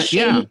can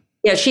imagine.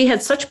 She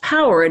had such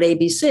power at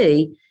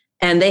ABC,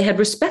 and they had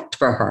respect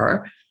for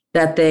her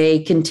that they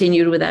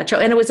continued with that show.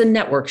 And it was a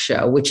network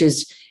show, which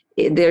is,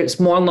 there's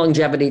more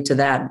longevity to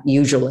that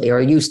usually,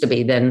 or used to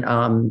be, than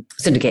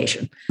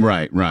syndication.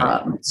 Right.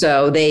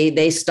 So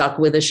they stuck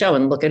with the show,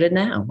 and look at it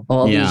now,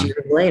 all these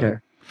years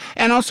later.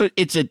 And also,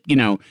 it's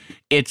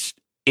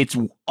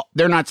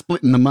they're not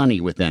splitting the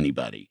money with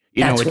anybody.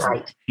 That's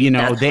right.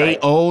 They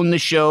own the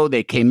show.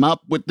 They came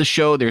up with the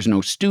show. There's no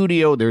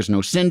studio. There's no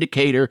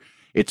syndicator.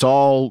 It's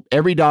all,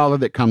 every dollar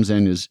that comes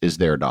in is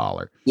their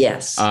dollar.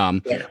 Yes.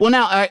 Well,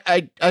 now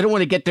I don't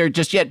want to get there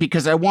just yet,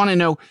 because I want to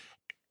know,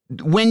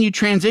 when you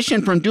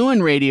transition from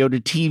doing radio to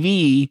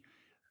TV,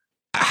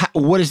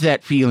 what is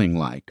that feeling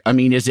like? I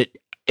mean, is it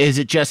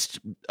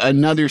just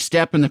another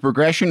step in the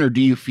progression, or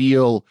do you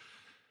feel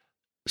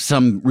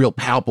some real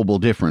palpable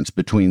difference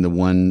between the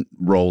one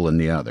role and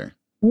the other?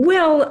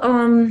 Well,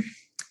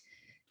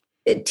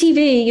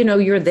 TV,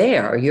 you're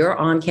there, you're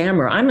on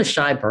camera. I'm a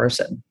shy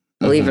person,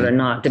 believe it or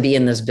not, to be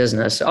in this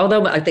business.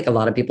 Although I think a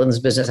lot of people in this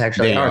business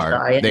actually are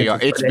shy. They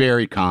are. It's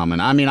very common.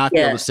 I mean, I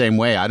feel the same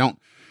way.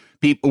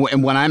 People,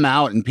 and when I'm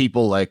out and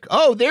people like,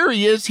 oh, there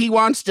he is, he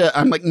wants to,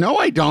 I'm like, no,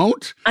 I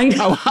don't. I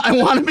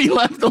want to be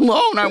left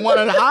alone. I want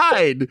to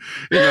hide,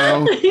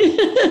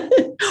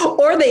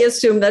 Or they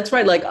assume that's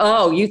right. Like,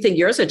 oh, you think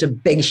you're such a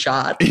big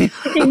shot.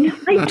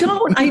 I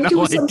don't. I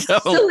do some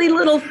silly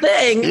little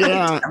thing.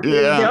 Yeah.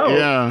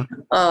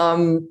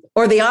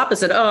 Or the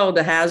opposite. Oh,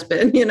 the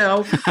has-been,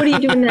 what are you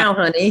doing now,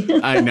 honey?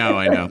 I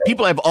know.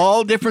 People have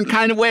all different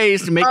kind of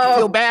ways to make you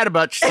feel bad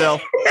about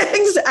yourself.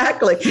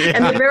 Exactly. Yeah.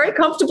 And they're very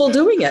comfortable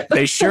doing it.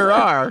 They sure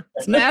are.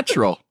 It's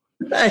natural.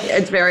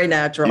 It's very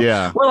natural.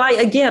 Yeah. Well,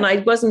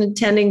 I wasn't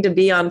intending to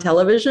be on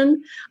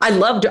television.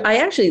 I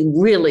actually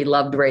really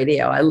loved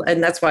radio.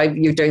 And that's why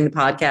you're doing the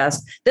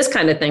podcast. This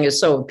kind of thing is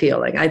so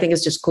appealing. I think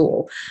it's just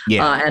cool.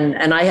 Yeah.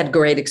 And I had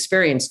great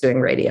experience doing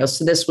radio.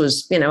 So this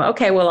was,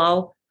 okay,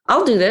 well,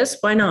 I'll do this.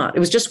 Why not? It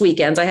was just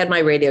weekends. I had my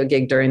radio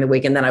gig during the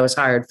week, and then I was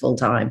hired full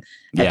time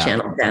at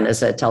Channel 10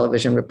 as a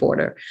television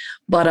reporter.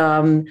 But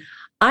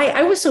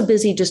I was so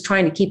busy just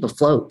trying to keep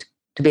afloat,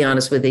 to be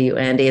honest with you,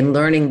 Andy, and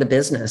learning the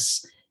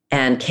business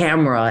and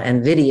camera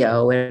and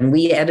video. And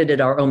we edited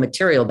our own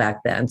material back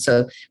then.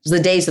 So it was the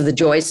days of the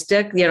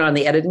joystick, on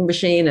the editing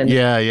machine. And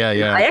yeah.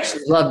 I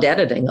actually loved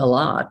editing a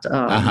lot.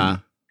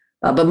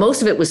 But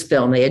most of it was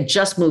film. They had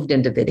just moved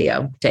into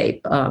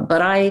videotape.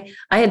 But I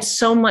had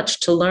so much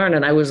to learn,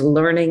 and I was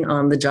learning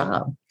on the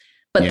job.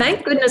 But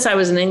thank goodness I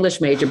was an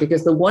English major,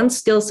 because the one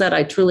skill set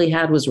I truly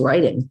had was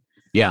writing.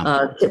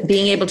 Yeah.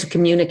 Being able to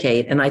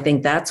communicate. And I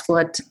think that's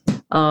what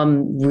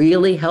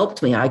really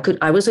helped me.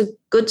 I was a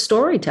good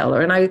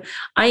storyteller, and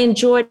I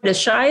enjoyed, as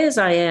shy as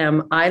I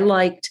am, I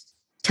liked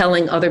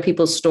telling other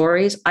people's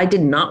stories. I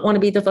did not want to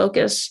be the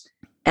focus.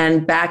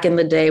 And back in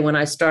the day when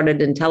I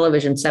started in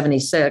television,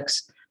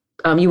 76,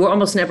 you were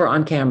almost never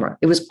on camera.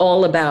 It was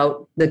all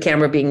about the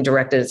camera being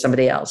directed at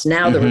somebody else.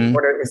 Now the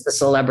reporter is the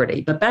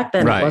celebrity, but back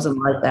then it wasn't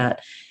like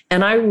that.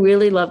 And I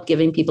really loved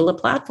giving people a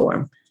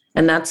platform.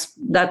 And that's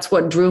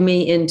what drew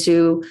me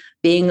into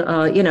being,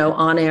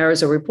 on air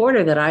as a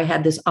reporter, that I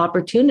had this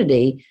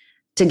opportunity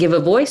to give a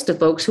voice to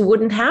folks who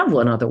wouldn't have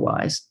one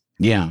otherwise.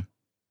 Yeah.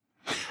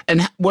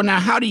 And now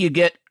how do you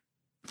get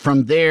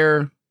from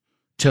there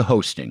to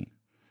hosting?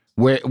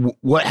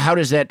 How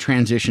does that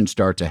transition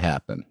start to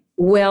happen?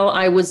 Well,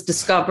 I was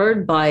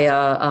discovered by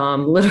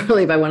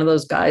literally by one of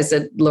those guys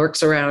that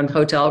lurks around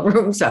hotel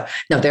rooms. No,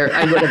 what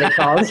are they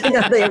called?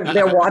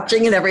 They're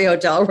watching in every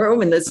hotel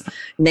room. And this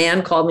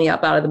man called me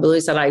up out of the blue.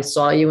 He said, "I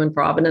saw you in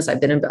Providence. I've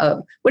been in,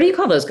 what do you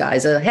call those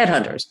guys?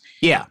 Headhunters."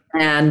 Yeah.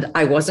 And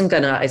I wasn't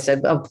gonna. I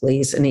said, "Oh,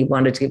 please." And he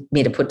wanted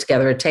me to put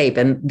together a tape.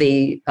 And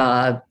the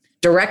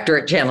director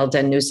at Channel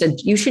 10 News said,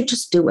 "You should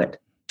just do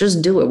it.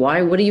 Just do it.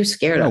 Why? What are you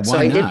scared of? So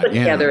I did put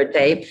together a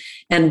tape.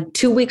 And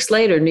 2 weeks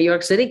later, New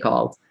York City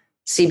called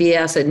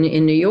CBS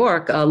in New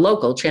York,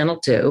 local Channel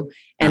 2,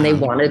 and they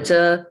wanted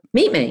to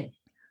meet me.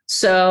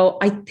 So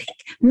I think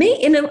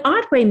in an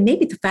odd way,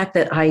 maybe the fact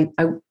that I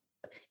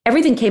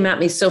everything came at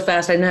me so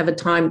fast, I didn't have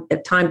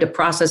time to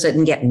process it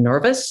and get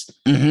nervous.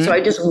 Mm-hmm. So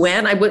I just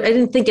went. I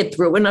didn't think it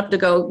through enough to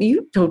go,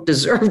 you don't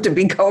deserve to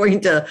be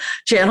going to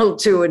Channel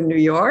 2 in New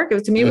York. It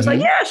was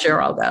like, yeah,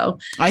 sure, I'll go.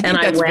 I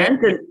think that's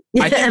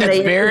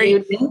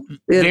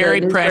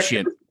very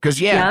prescient.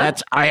 Because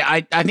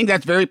I think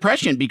that's very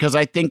prescient, because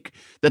I think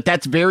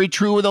that's very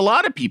true with a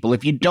lot of people.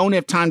 If you don't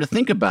have time to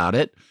think about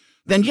it,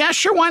 then yeah,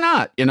 sure, why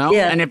not?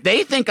 Yeah. And if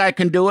they think I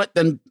can do it,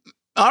 then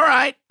all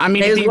right. I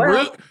mean,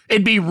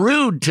 it'd be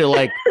rude to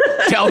like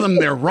tell them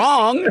they're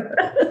wrong.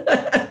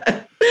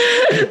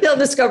 They'll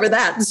discover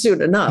that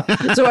soon enough.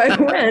 So I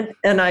went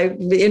and I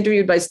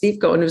interviewed by Steve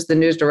Cohen, who's the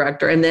news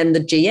director, and then the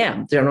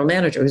GM, general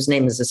manager, whose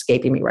name is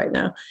escaping me right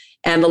now.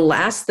 And the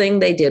last thing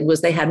they did was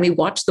they had me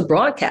watch the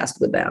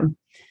broadcast with them.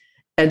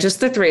 And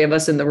just the three of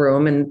us in the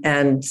room.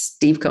 And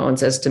Steve Cohen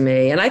says to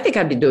me, and I think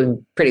I'd be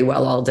doing pretty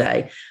well all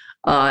day.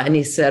 And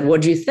he said,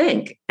 what do you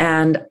think?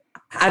 And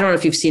I don't know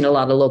if you've seen a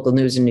lot of local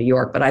news in New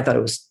York, but I thought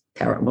it was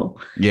terrible.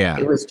 Yeah.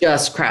 It was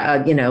just,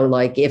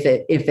 like if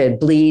it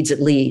bleeds, it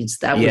leads.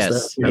 That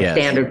was the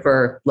standard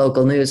for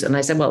local news. And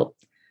I said, well,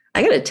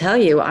 I got to tell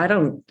you,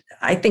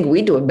 I think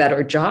we do a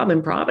better job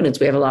in Providence.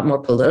 We have a lot more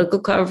political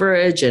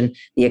coverage and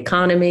the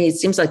economy. It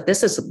seems like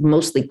this is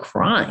mostly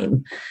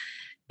crime.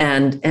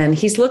 And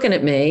he's looking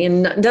at me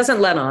and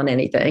doesn't let on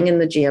anything. And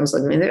the GM's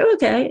looking at me, they're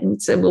okay. And he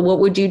said, well, what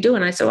would you do?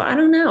 And I said, well, I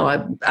don't know.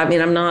 I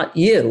mean, I'm not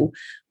you,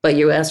 but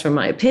you asked for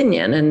my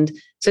opinion. And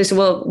so I said,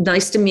 well,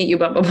 nice to meet you,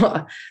 blah, blah,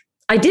 blah.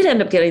 I did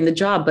end up getting the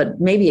job, but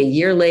maybe a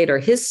year later,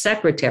 his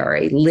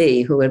secretary,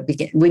 Lee,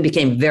 we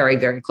became very,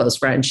 very close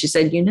friends. She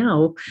said,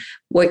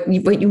 what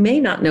you may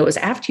not know is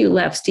after you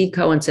left, Steve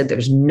Cohen said,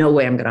 there's no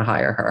way I'm going to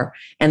hire her.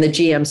 And the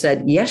GM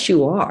said, yes,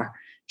 you are.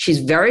 She's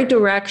very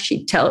direct.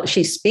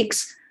 She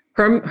speaks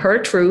her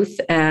truth.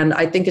 And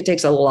I think it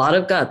takes a lot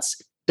of guts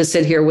to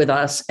sit here with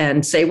us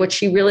and say what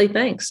she really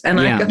thinks. And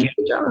I got the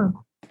job.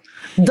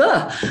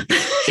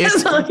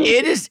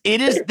 It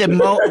is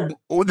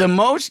the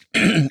most,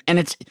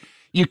 and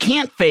you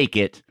can't fake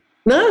it.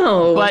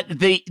 No. But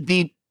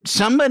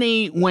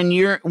somebody, when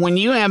you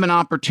have an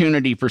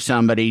opportunity for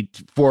somebody,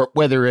 for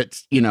whether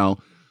it's,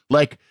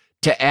 like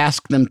to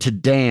ask them to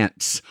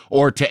dance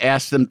or to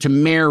ask them to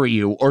marry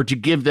you or to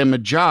give them a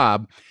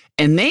job,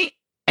 and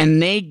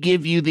they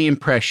give you the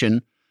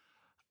impression,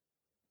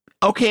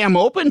 okay, I'm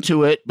open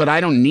to it, but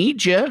I don't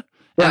need you.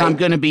 Right. And I'm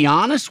going to be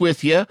honest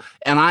with you,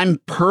 and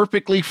I'm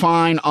perfectly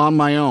fine on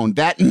my own.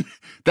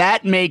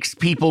 That makes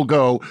people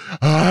go,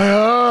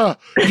 I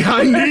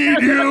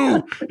need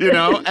you,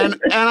 and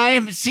I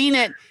have seen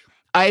it.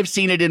 I have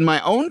seen it in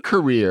my own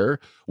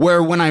career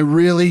where when I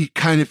really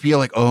kind of feel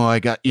like, oh, I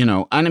got,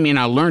 I mean,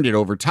 I learned it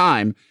over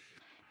time.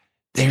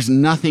 There's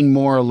nothing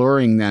more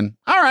alluring than,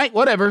 all right,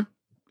 whatever,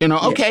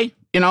 okay.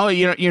 You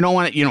don't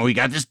want it. We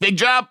got this big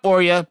job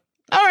for you. All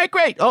right,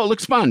 great. Oh, it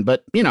looks fun.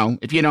 But,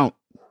 if you don't,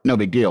 no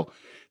big deal.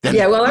 Then,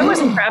 well, I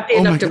wasn't crafty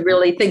enough to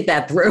really think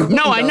that through.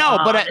 No, I know,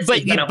 but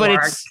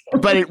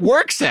it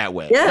works that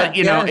way. Yeah,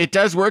 but, it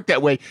does work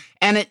that way.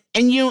 And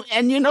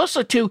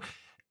also too,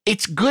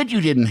 it's good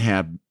you didn't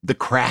have the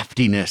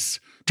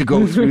craftiness to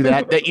go through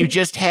that you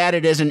just had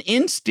it as an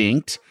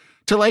instinct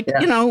to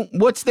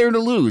what's there to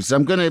lose?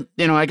 I'm going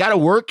to, I got to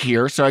work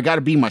here, so I got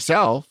to be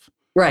myself.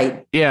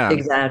 Right. Yeah,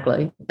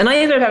 exactly. And I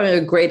ended up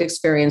having a great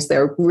experience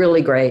there,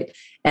 really great.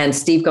 And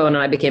Steve Cohen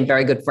and I became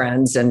very good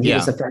friends, and he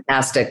was a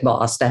fantastic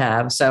boss to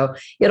have. So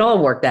it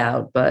all worked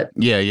out. But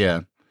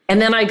yeah.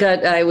 And then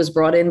I was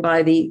brought in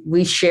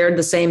we shared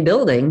the same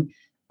building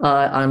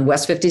on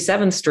West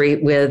 57th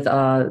Street with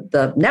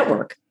the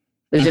network.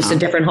 There's just a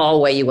different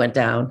hallway you went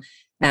down.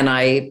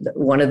 And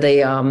one of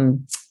the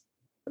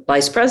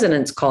vice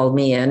presidents called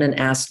me in and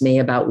asked me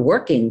about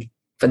working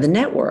for the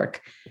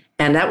network.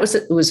 And it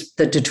was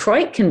the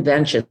Detroit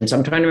convention. So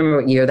I'm trying to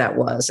remember what year that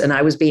was. And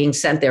I was being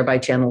sent there by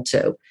Channel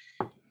 2.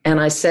 And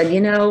I said,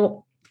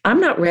 I'm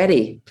not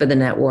ready for the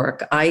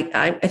network.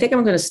 I think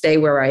I'm going to stay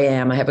where I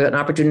am. I have an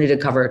opportunity to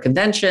cover a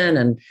convention,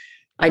 and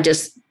I'm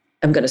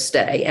going to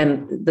stay.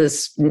 And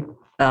this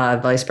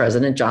vice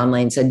president, John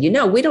Lane, said,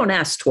 we don't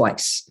ask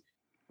twice.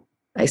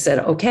 I said,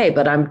 okay,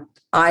 but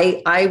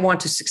I want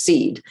to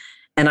succeed.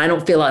 And I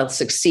don't feel I'll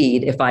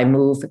succeed if I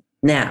move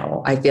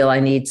now. I feel I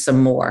need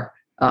some more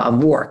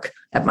work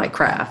at my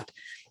craft.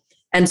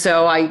 And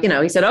so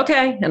he said,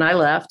 okay. And I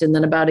left. And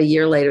then about a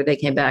year later, they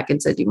came back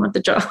and said, do you want the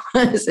job?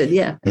 I said,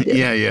 yeah, I did.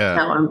 Yeah.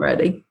 Now I'm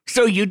ready.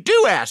 So you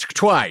do ask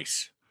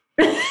twice.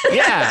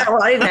 Yeah.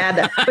 Well, I didn't add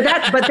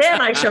that. But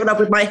then I showed up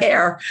with my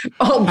hair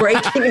all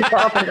breaking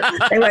off. And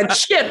they went,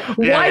 shit,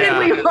 why did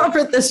we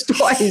offer this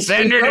twice?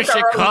 Send her to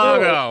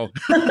Chicago.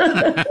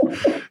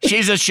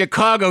 She's a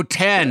Chicago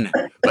 10,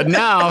 but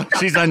now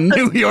she's a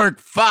New York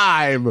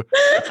 5.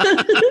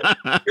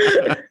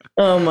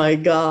 Oh my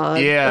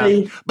God.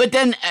 Yeah. But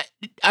then,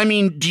 I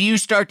mean, do you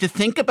start to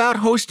think about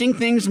hosting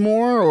things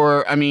more,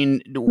 or, I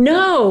mean?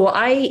 No,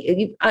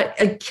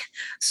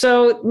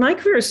 so my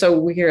career is so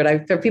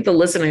weird. For people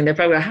listening, they're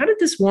probably, how did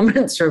this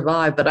woman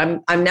survive? But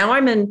I'm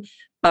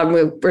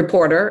a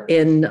reporter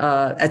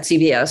at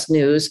CBS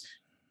News.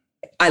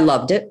 I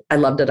loved it.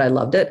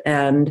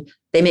 And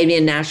they made me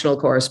a national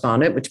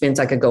correspondent, which means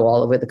I could go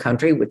all over the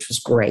country, which was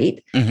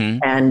great. Mm-hmm.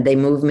 And they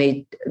moved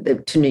me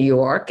to New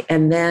York.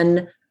 And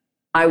then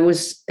I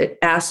was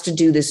asked to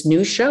do this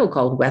new show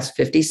called West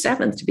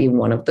 57th, to be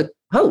one of the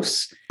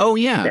hosts. Oh,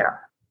 yeah.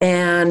 There.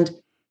 And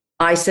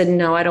I said,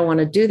 no, I don't want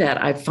to do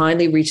that. I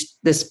finally reached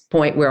this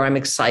point where I'm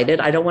excited.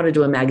 I don't want to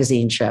do a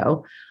magazine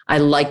show. I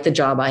like the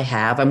job I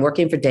have. I'm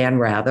working for Dan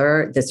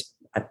Rather.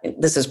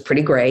 This is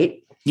pretty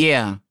great.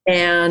 Yeah.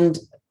 And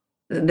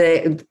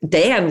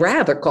Dan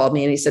Rather called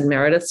me and he said,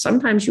 Meredith,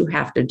 sometimes you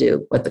have to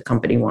do what the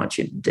company wants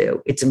you to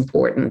do. It's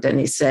important. And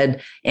he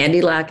said,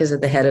 Andy Lack is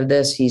at the head of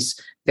this. He's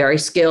very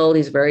skilled.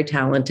 He's very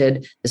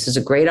talented. This is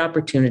a great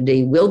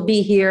opportunity. We'll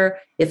be here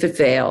if it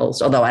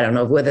fails. Although I don't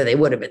know whether they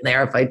would have been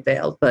there if I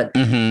failed. But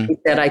he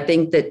said, I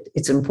think that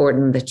it's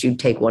important that you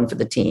take one for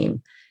the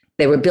team.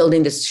 They were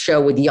building this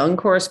show with young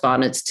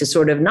correspondents to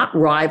sort of not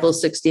rival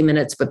 60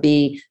 Minutes, but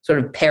be sort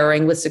of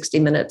pairing with 60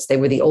 Minutes. They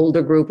were the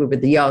older group. We were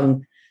the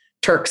young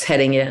Turks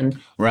heading in.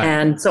 Right.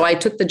 And so I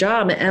took the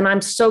job and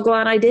I'm so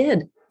glad I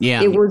did.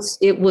 Yeah. It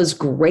was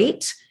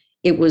great.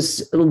 It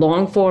was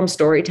long form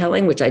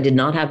storytelling, which I did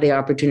not have the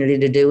opportunity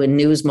to do in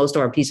news. Most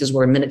of our pieces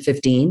were a minute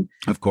 15.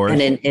 Of course.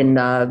 And in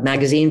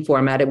magazine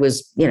format, it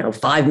was,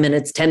 5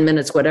 minutes, 10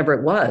 minutes, whatever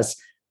it was, as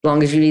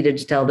long as you needed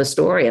to tell the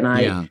story. And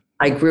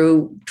I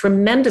grew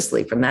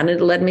tremendously from that, and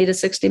it led me to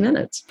 60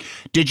 Minutes.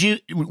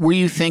 Were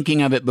you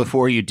thinking of it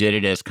before you did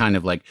it as kind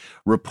of like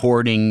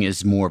reporting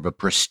is more of a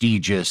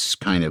prestigious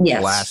kind of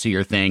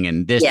classier thing,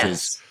 and this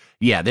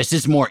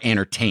is more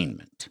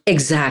entertainment?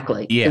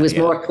 Exactly. Yeah, it was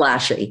more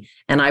flashy,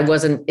 and I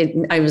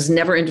was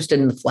never interested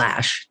in the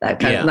flash. That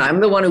kind of.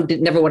 I'm the one who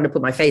never wanted to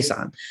put my face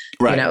on.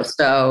 Right.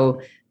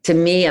 So to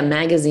me, a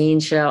magazine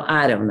show,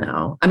 I don't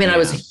know. I mean, I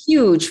was a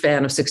huge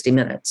fan of 60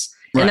 Minutes.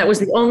 And that was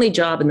the only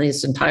job in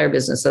this entire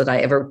business that I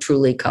ever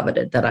truly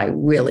coveted, that I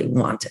really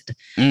wanted.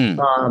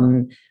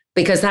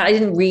 Because I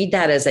didn't read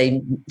that as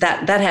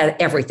that had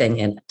everything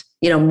in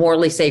it.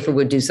 Morley Safer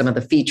would do some of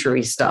the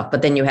featurey stuff,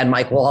 but then you had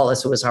Mike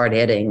Wallace, who was hard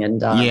hitting,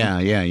 and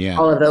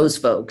all of those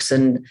folks.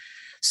 And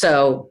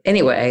so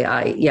anyway,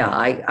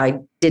 I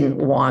didn't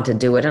want to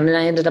do it. And then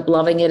I ended up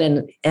loving it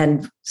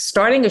and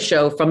starting a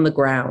show from the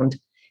ground.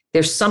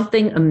 There's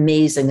something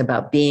amazing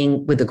about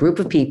being with a group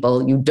of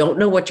people. You don't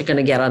know what you're going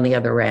to get on the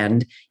other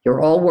end.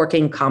 You're all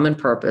working common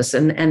purpose.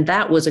 And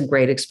that was a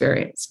great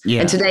experience.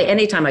 Yeah. And today,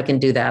 anytime I can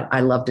do that,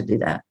 I love to do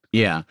that.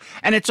 Yeah.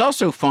 And it's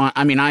also fun.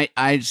 I mean,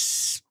 I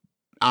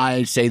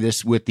say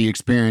this with the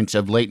experience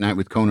of Late Night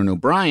with Conan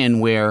O'Brien,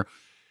 where,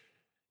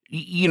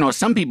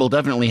 some people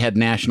definitely had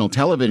national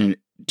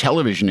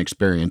television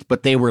experience,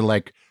 but they were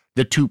like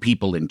the two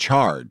people in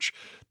charge.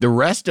 The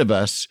rest of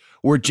us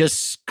were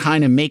just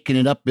kind of making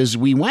it up as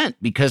we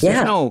went, because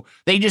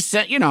they just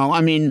said,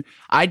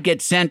 I'd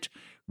get sent,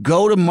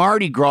 go to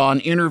Mardi Gras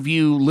and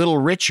interview Little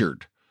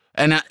Richard.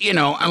 And,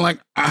 I'm like,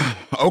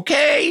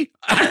 okay,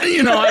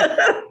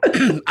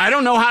 I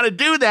don't know how to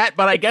do that,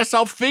 but I guess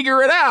I'll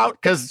figure it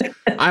out because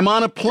I'm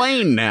on a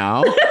plane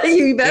now.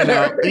 You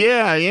better.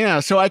 Yeah.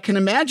 So I can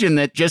imagine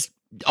that just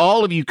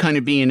all of you kind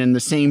of being in the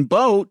same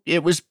boat,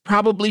 it was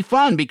probably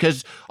fun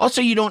because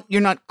also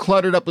you're not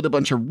cluttered up with a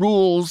bunch of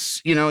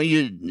rules. You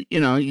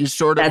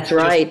sort of. That's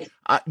right.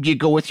 You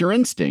go with your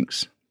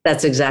instincts.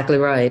 That's exactly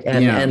right.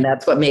 And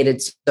that's what made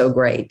it so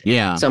great.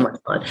 Yeah. So much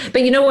fun.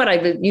 But you know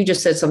what? You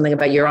just said something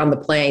about you're on the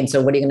plane.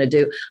 So what are you going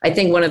to do? I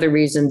think one of the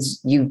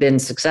reasons you've been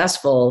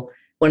successful,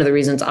 one of the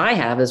reasons I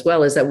have as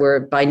well, is that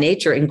we're by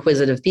nature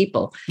inquisitive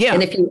people. Yeah.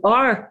 And if you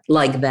are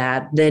like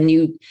that, then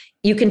you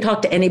can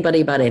talk to anybody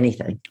about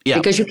anything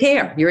because you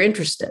care. You're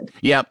interested.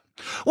 Yep.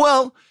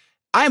 Well,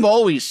 I've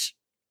always,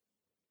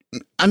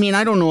 I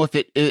don't know if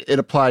it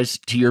applies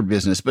to your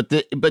business,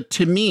 but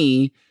to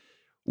me,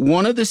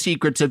 one of the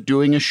secrets of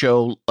doing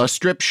a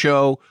strip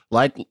show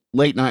like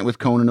Late Night with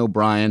Conan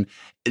O'Brien,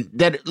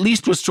 that at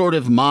least was sort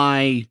of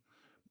my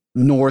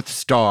North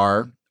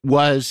Star,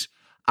 was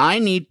I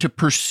need to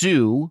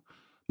pursue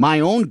my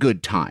own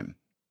good time.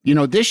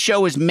 This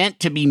show is meant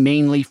to be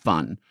mainly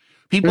fun.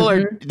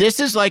 This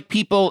is like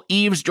people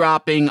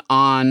eavesdropping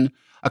on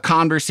a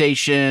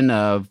conversation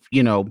of,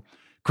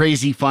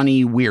 crazy,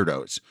 funny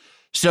weirdos.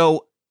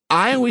 So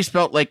I always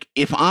felt like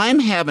if I'm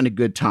having a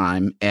good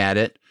time at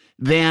it,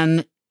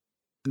 then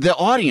the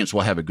audience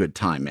will have a good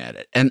time at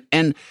it. And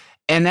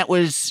that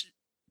was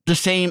the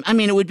same.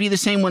 It would be the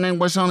same when I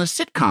was on a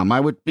sitcom. I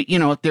would be,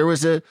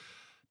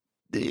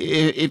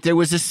 if there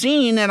was a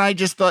scene and I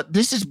just thought,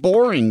 this is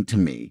boring to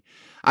me,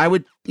 I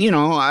would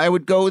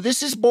go,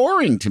 this is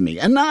boring to me.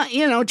 And not,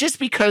 just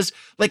because,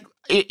 like,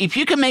 if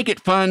you can make it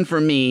fun for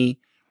me,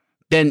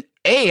 then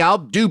I'll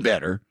do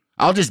better.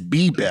 I'll just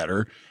be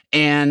better.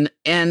 And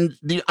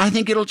I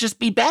think it'll just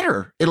be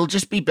better. It'll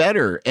just be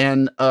better.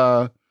 And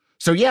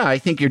So yeah, I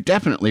think you're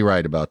definitely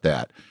right about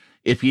that.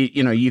 If you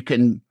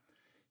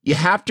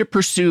have to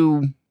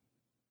pursue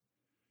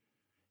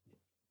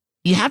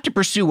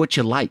what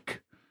you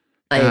like.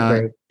 I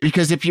agree.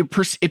 Because if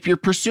you're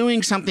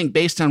pursuing something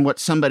based on what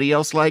somebody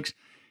else likes,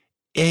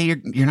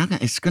 you're not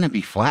gonna. It's gonna be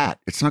flat.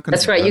 It's not gonna.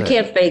 That's right. You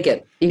can't fake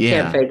it. You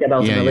can't fake it.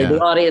 Ultimately,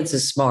 the audience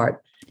is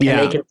smart, and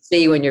they can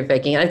see when you're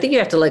faking it. I think you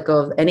have to let go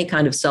of any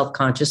kind of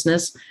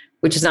self-consciousness,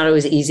 which is not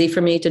always easy for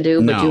me to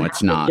do. But you have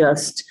to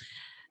just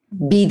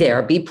be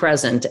there, be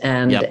present,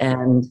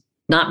 and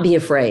not be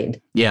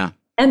afraid. Yeah.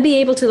 And be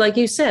able to, like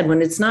you said,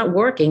 when it's not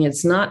working,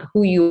 it's not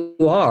who you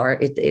are.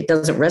 It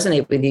doesn't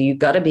resonate with you. You've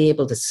got to be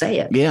able to say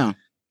it. Yeah.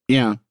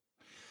 Yeah.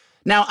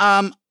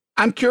 Now,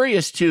 I'm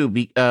curious too.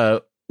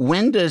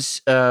 When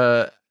does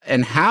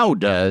and how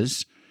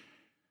does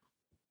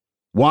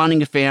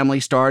wanting a family,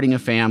 starting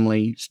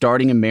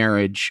a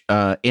marriage,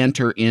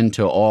 enter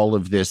into all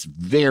of this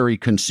very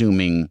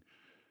consuming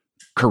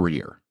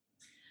career?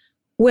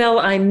 Well,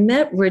 I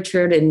met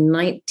Richard in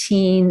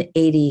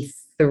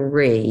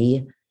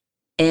 1983,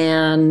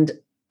 and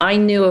I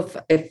knew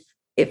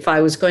if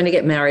I was going to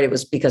get married, it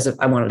was because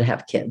I wanted to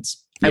have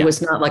kids. Yeah. I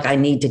was not like, I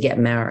need to get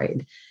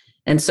married.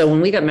 And so when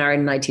we got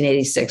married in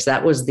 1986,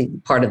 that was the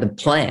part of the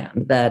plan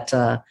that we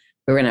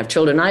were going to have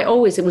children.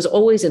 It was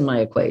always in my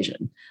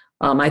equation.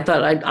 I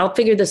thought I'll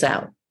figure this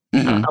out.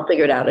 Mm-hmm. I'll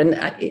figure it out. And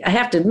I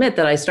have to admit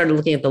that I started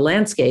looking at the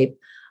landscape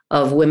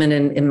of women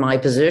in my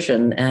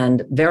position,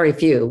 and very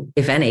few,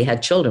 if any,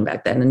 had children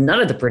back then. And none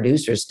of the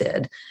producers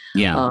did,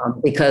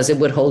 because it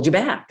would hold you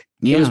back.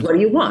 Yeah. It was, what do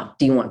you want?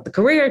 Do you want the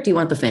career? Do you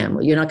want the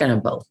family? You're not going to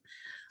have both.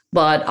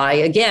 But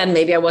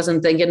maybe I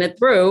wasn't thinking it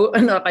through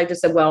enough. I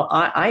just said, well,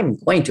 I'm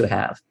going to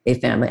have a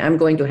family. I'm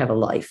going to have a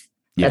life.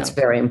 Yeah. That's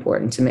very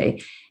important to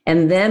me.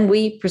 And then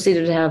we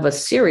proceeded to have a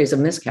series of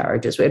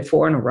miscarriages. We had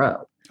 4 in a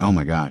row. Oh,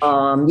 my gosh.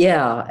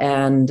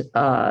 And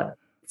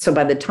so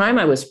by the time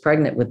I was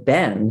pregnant with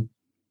Ben,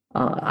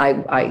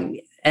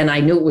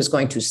 I knew it was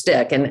going to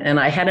stick.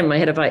 And I had in my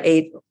head, if I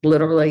ate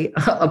literally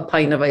a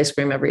pint of ice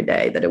cream every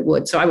day, that it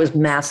would. So I was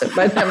massive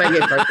by the time I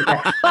gave birth to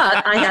Ben.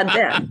 But I had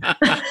Ben.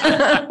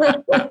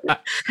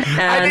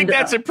 I think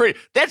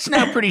that's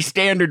now pretty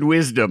standard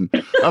wisdom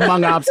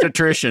among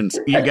obstetricians.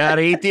 You got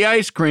to eat the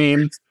ice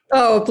cream.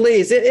 Oh,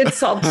 please. It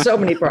solved so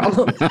many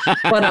problems.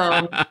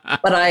 And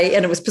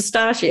it was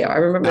pistachio. I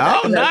remember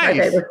that. Nice. That's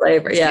my favorite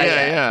flavor.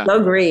 Yeah.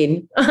 So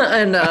green.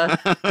 And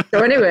so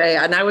anyway,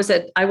 and I was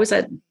at West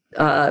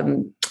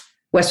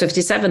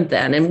 57th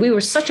then. And we were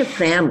such a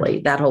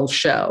family, that whole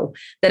show,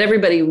 that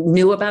everybody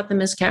knew about the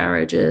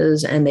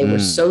miscarriages, and they were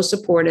so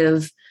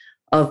supportive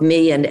of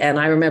me. And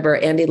I remember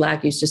Andy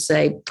Lack used to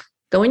say,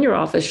 go in your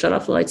office, shut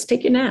off the lights,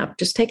 take your nap,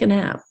 just take a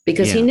nap,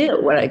 because he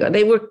knew what I got.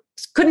 They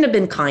couldn't have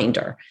been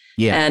kinder.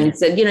 Yeah. And he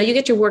said, you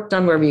get your work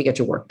done wherever you get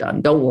your work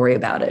done. Don't worry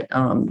about it.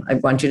 I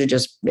want you to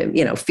just,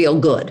 feel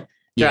good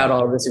throughout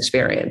all of this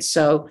experience.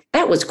 So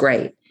that was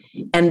great.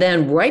 And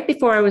then right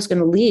before I was going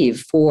to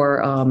leave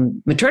for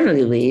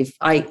maternity leave,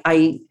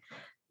 the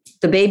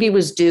baby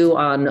was due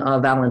on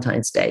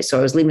Valentine's Day. So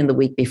I was leaving the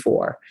week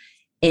before.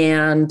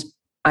 And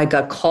I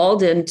got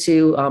called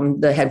into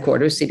the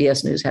headquarters,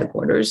 CBS News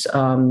headquarters,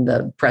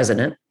 the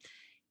president.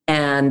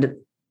 And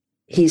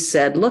he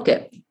said, look,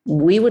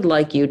 we would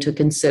like you to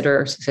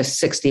consider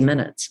 60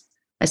 Minutes.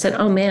 I said,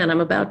 oh man, I'm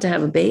about to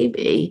have a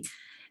baby.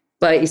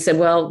 But he said,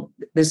 well,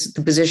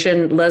 the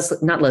position,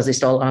 not Leslie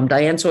Stoll,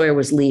 Diane Sawyer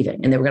was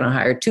leaving, and they were going to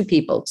hire 2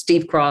 people.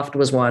 Steve Croft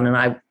was one, and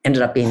I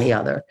ended up being the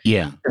other.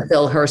 Yeah. To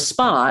fill her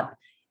spot.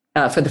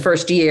 For the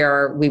first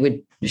year, we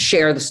would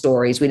share the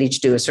stories. We'd each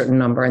do a certain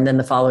number. And then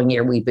the following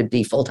year, we would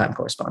be full-time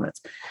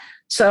correspondents.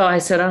 So I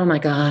said, oh my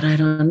God, I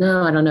don't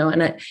know.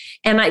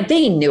 And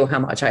they knew how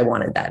much I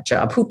wanted that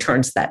job. Who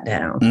turns that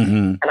down?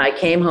 Mm-hmm. And I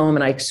came home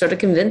and I sort of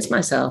convinced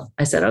myself.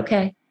 I said,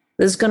 okay,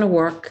 this is going to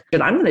work.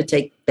 And I'm going to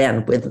take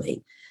Ben with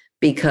me,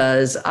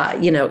 because,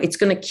 it's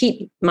going to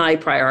keep my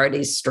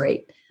priorities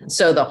straight.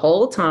 So the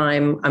whole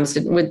time I'm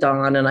sitting with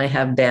Don and I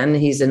have Ben,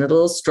 he's in a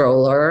little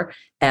stroller,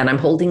 and I'm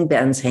holding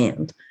Ben's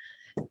hand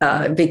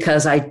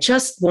because I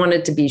just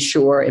wanted to be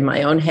sure in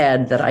my own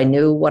head that I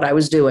knew what I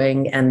was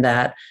doing, and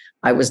that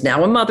I was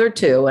now a mother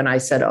too. And I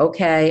said,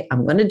 okay,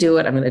 I'm going to do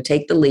it. I'm going to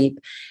take the leap.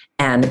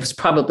 And it was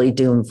probably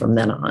doomed from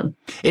then on.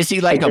 Is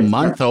he like a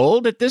month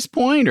old at this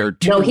point, or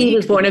 2 No, weeks? He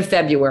was born in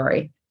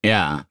February.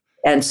 Yeah.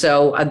 And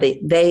so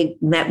they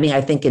met me,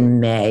 I think, in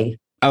May.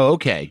 Oh,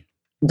 okay.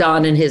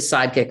 Don and his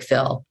sidekick,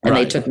 Phil. And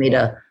They took me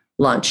to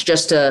lunch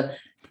just to,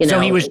 So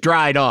he was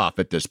dried off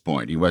at this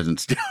point. He wasn't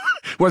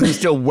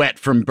still wet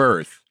from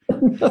birth.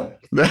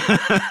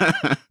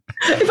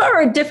 If I were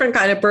a different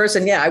kind of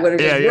person, I would have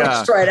just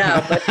rushed right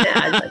out. But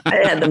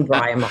I had them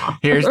dry him off.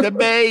 Here's the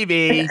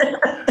baby.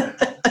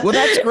 Well,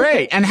 that's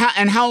great. And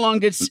how long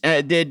did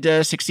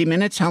 60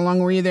 Minutes? How long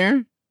were you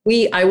there?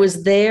 I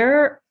was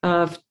there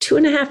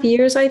 2.5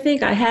 years, I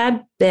think. I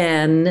had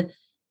Ben,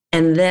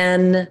 and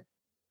then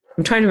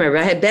I'm trying to remember.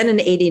 I had Ben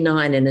in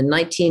 89, and in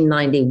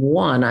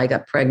 1991, I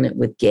got pregnant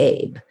with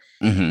Gabe.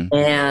 Mm-hmm.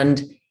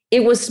 And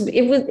it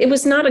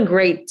was not a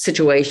great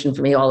situation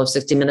for me, all of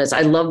 60 Minutes.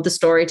 I loved the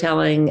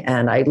storytelling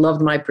and I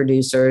loved my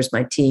producers,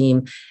 my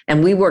team,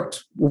 and we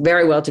worked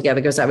very well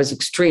together because I was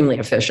extremely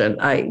efficient.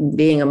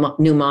 Being a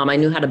new mom, I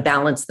knew how to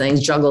balance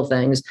things, juggle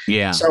things.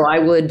 Yeah. So I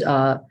would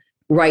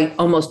write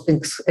almost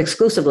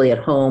exclusively at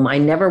home. I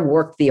never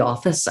worked the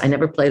office. I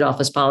never played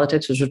office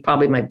politics, which was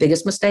probably my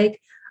biggest mistake.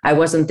 I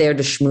wasn't there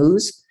to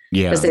schmooze,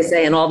 as they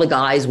say, and all the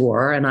guys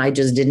were, and I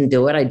just didn't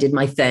do it. I did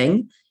my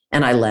thing.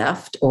 And I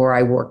left, or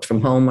I worked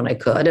from home when I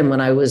could. And when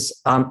I was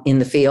in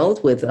the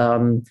field with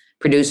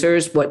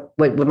producers, what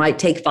might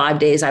take 5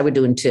 days, I would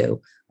do in 2.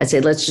 I'd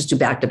say, let's just do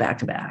back to back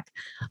to back.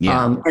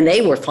 Yeah. And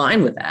they were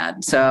fine with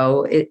that.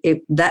 So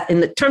that in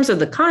the terms of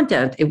the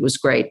content, it was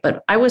great.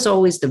 But I was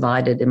always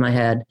divided in my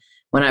head.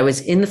 When I was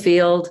in the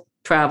field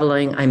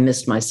traveling, I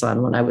missed my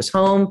son. When I was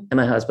home and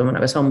my husband, when I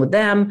was home with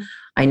them,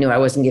 I knew I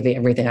wasn't giving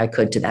everything I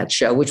could to that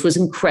show, which was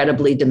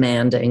incredibly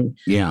demanding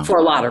for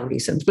a lot of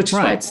reasons, which is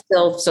why it's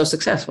still so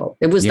successful.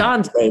 It was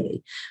Don's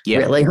baby,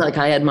 really. Like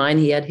I had mine,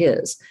 he had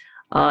his.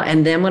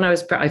 And then when I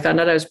found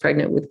out I was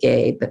pregnant with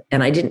Gabe,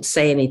 and I didn't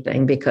say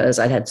anything because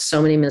I'd had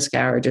so many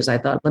miscarriages. I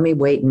thought, let me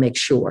wait and make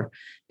sure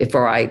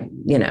before I,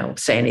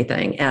 say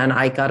anything. And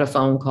I got a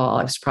phone call.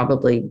 I was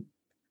probably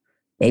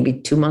maybe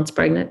 2 months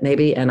pregnant,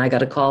 and I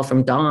got a call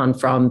from Don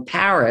from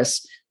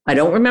Paris. I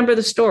don't remember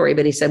the story,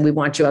 but he said, we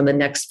want you on the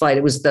next flight.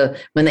 It was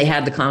when they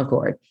had the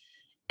Concorde.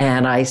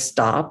 And I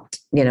stopped,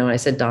 I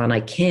said, Don, I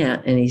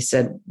can't. And he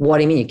said, what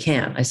do you mean you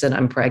can't? I said,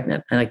 I'm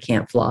pregnant and I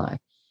can't fly.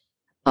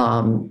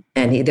 And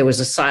there was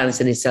a silence,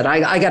 and he said,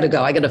 I got to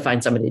go. I got to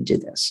find somebody to do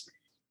this.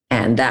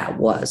 And that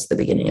was the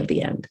beginning of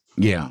the end.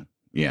 Yeah.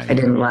 I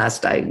didn't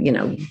last.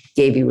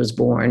 Gaby was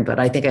born, but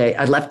I think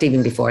I left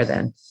even before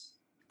then.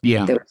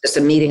 Yeah. There was just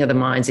a meeting of the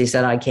minds. He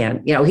said, I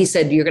can't, he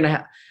said,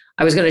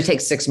 I was going to take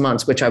 6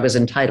 months, which I was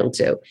entitled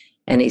to.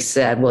 And he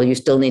said, well, you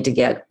still need to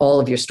get all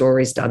of your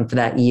stories done for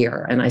that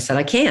year. And I said,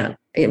 I can't.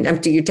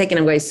 I'm taking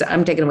away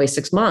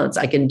 6 months.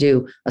 I can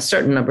do a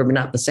certain number, but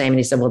not the same. And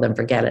he said, well, then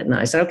forget it. And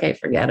I said, okay,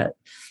 forget it.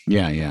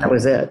 Yeah. That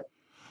was it.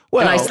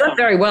 Well, and I slept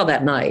very well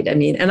that night.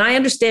 And I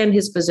understand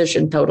his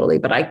position totally,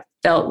 but I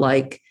felt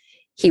like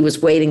he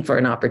was waiting for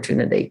an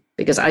opportunity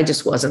because I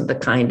just wasn't the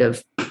kind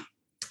of,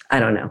 I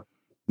don't know,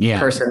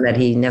 person that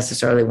he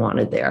necessarily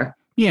wanted there.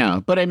 Yeah,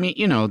 but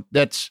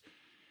that's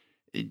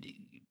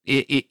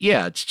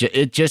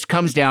it just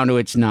comes down to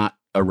it's not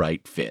a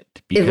right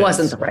fit. It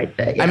wasn't the right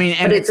fit. Yeah.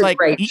 And it's like a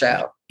great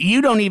show.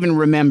 You don't even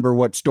remember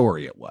what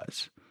story it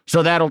was,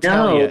 so that'll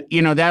tell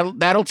you.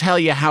 That'll tell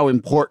you how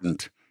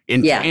important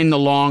in the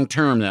long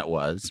term that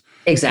was.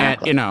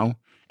 Exactly.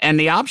 And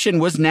the option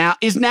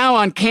is now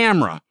on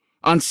camera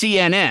on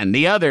CNN.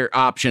 The other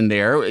option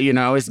there,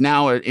 is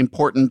now an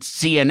important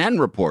CNN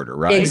reporter,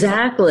 right?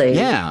 Exactly.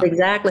 Yeah.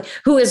 Exactly.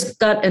 Who has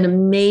got an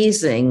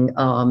amazing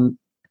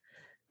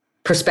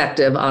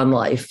perspective on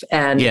life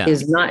and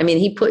is not,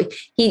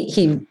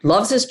 he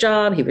loves his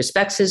job, he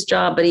respects his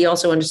job, but he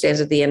also understands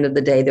at the end of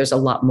the day, there's a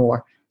lot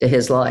more to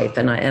his life.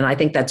 And I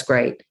think that's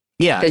great.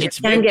 Yeah. Because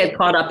you can get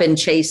caught up in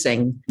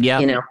chasing,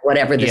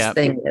 whatever this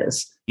thing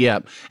is. Yeah.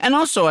 And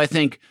also I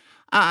think,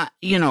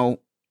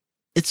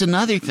 it's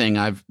another thing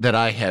that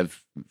I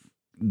have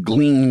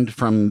gleaned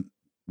from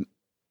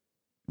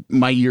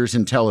my years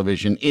in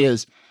television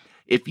is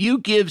if you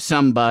give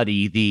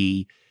somebody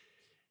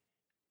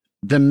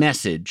the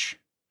message,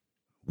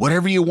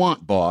 whatever you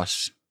want,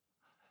 boss,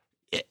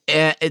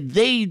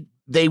 they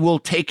will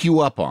take you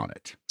up on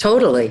it.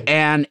 Totally.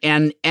 And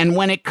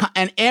when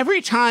and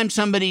every time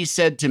somebody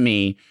said to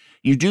me,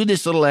 you do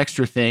this little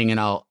extra thing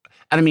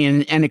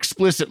and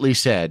explicitly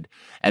said,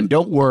 and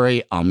don't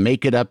worry, I'll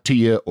make it up to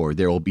you, or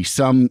there will be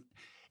some.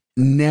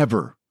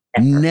 Never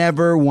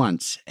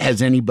once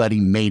has anybody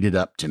made it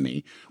up to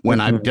me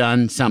when I've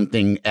done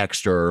something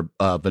extra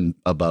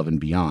above and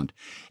beyond.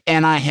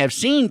 And I have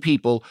seen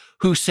people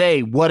who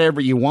say,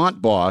 whatever you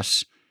want,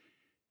 boss,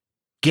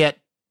 get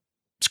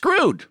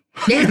screwed,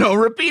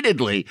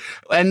 repeatedly.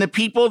 And the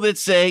people that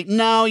say,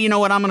 no, you know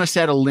what, I'm going to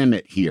set a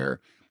limit here,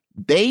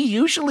 they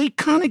usually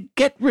kind of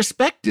get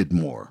respected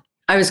more.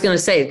 I was going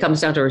to say, it comes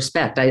down to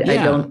respect. I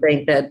don't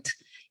think that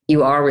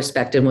you are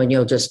respected when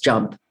you'll just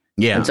jump.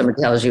 Yeah. When someone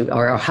tells you,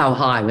 or how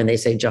high when they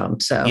say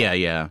jump. So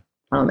yeah.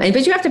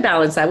 But you have to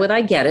balance that with,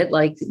 I get it.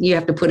 Like you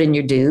have to put in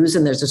your dues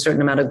and there's a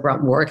certain amount of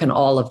grunt work and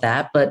all of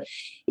that. But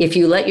if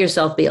you let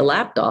yourself be a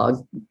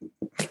lapdog,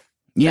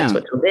 that's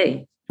what you'll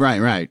be.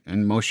 Right.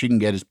 And most you can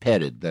get is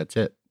petted. That's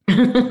it.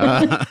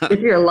 If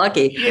you're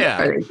lucky.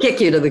 Yeah. Or they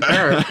kick you to the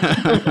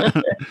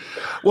curb.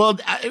 Well,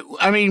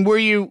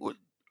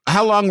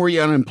 how long were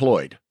you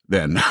unemployed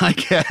then, I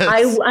guess?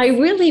 I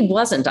really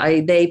wasn't.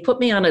 They put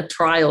me on a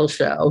trial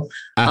show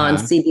on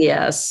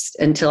CBS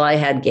until I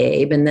had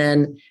Gabe. And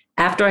then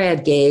after I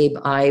had Gabe,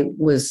 I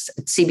was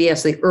at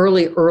CBS, the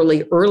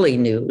early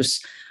news.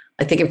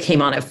 I think it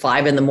came on at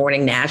 5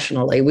 a.m.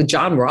 nationally with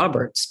John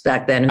Roberts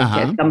back then, who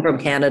had come from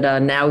Canada.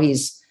 Now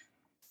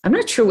I'm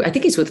not sure. I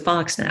think he's with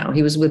Fox now.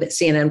 He was with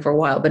CNN for a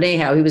while, but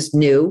anyhow, he was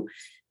new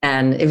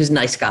and it was a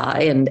nice guy.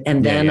 And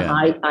then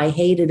I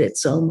hated it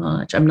so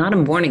much. I'm not a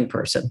morning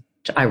person.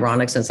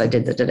 ironic since I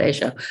did the Today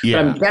Show.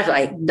 Yeah. But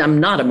I'm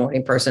not a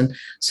morning person.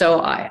 So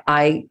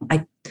I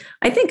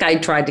think I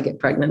tried to get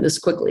pregnant as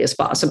quickly as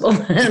possible,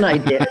 and I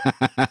did.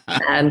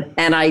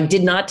 and I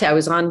did not. I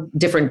was on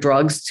different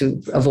drugs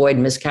to avoid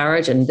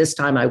miscarriage, and this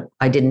time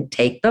I didn't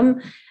take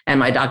them. And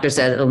my doctor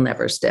said it'll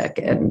never stick,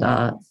 and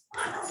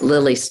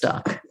Lily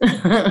stuck.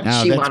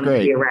 She wanted to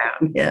be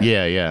around.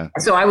 Yeah.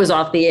 So I was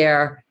off the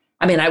air.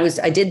 I mean,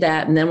 I did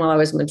that, and then while I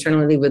was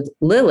maternity with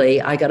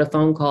Lily, I got a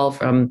phone call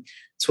from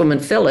this woman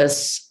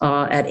Phyllis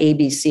at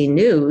ABC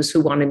News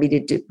who wanted me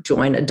to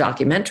join a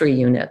documentary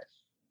unit.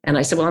 And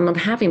I said, well, I'm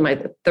having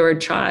my third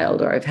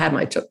child, or I've had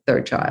my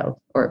third child,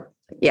 or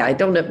I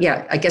don't know.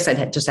 Yeah, I guess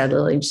just had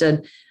Lily. And she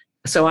said,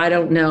 so I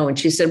don't know. And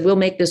she said, we'll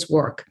make this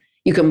work.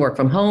 You can work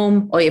from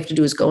home. All you have to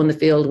do is go in the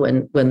field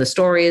when the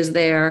story is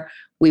there.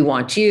 We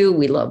want you.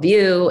 We love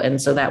you.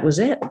 And so that was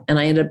it. And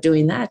I ended up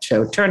doing that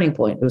show, Turning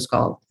Point, it was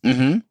called.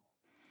 Mm-hmm.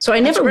 So I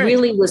never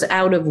really was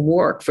out of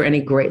work for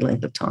any great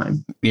length of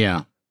time.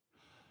 Yeah.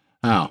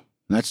 Oh,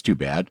 that's too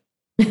bad.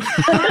 Well,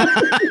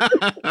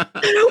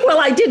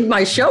 I did.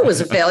 My show was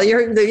a failure.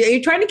 Are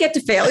you trying to get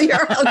to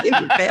failure? I'll give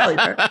you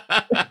failure.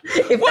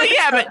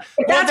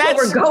 If that's what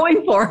we're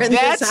going for in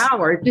this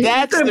hour. You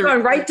could have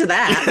gone right to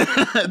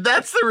that.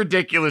 That's the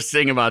ridiculous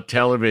thing about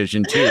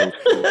television, too,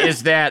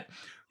 is that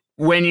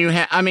when you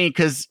have,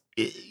 because,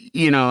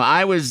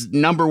 I was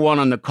number one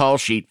on the call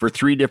sheet for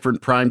 3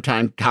 different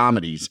primetime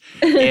comedies,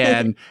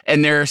 and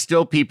there are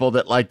still people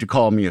that like to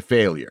call me a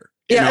failure.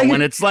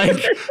 When it's like,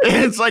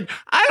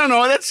 I don't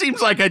know, that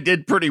seems like I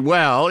did pretty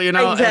well,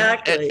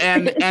 Exactly.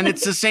 And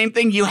it's the same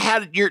thing.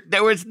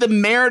 There was the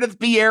Meredith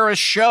Vieira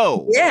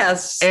show.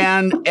 Yes.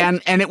 And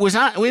it was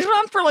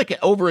on for like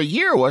over a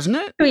year, wasn't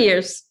it? 2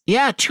 years.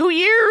 Yeah, 2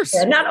 years.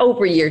 Yeah, not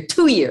over a year,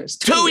 2 years.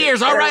 2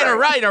 years. All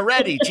right,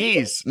 already.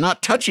 Jeez,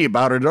 not touchy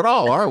about it at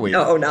all, are we?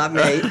 No, not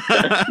me.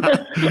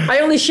 I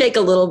only shake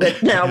a little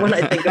bit now when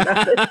I think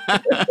about it.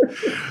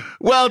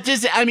 Well,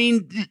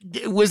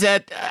 was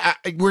that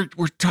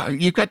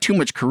you've got too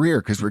much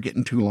career because we're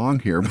getting too long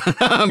here,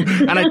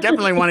 and I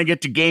definitely want to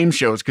get to game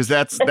shows because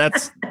that's I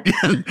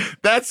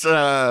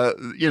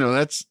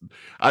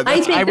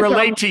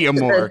relate to you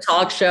more. The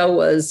talk show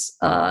was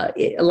a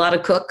lot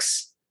of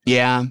cooks.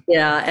 Yeah.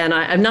 Yeah. And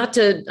I'm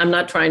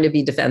not trying to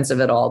be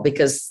defensive at all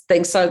because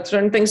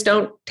certain things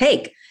don't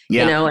take,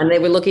 and they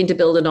were looking to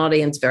build an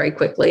audience very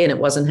quickly and it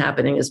wasn't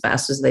happening as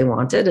fast as they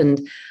wanted.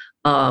 And,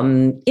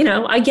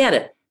 I get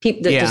it.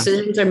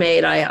 Decisions are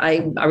made.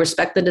 I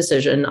respect the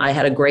decision. I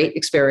had a great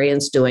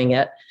experience doing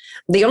it.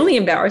 The only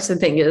embarrassing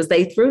thing is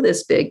they threw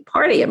this big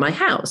party at my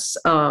house.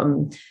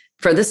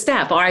 For the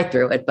staff, I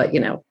threw it, but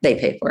they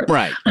paid for it.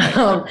 Right.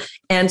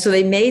 And so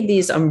they made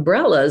these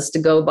umbrellas to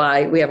go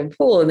by. We have a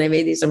pool, and they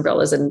made these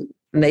umbrellas, and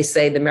they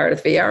say the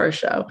Meredith Vieira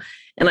show.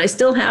 And I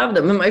still have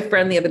them. And my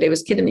friend the other day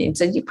was kidding me and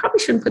said, "You probably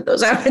shouldn't put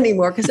those out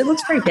anymore because it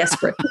looks very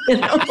desperate,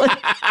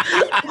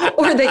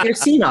 or that you're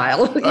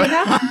senile."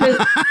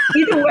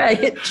 Either way,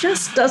 it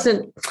just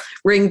doesn't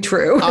ring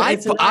true.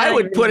 I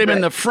would put him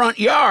in the front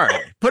yard.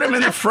 Put him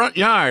in the front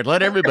yard.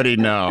 Let everybody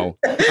know.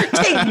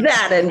 Take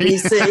that,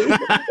 NBC.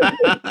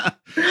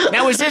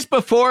 Now, was this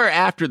before or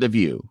after The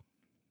View?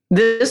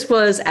 This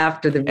was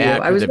after The View.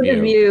 I was with The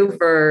View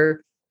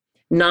for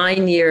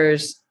 9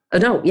 years.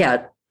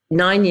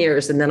 9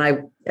 years, and then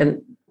I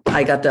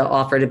got the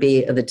offer to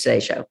be the Today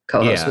Show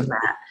co-host with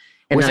Matt,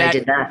 and I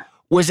did that.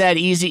 Was that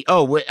easy?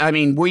 Oh,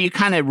 were you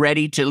kind of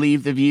ready to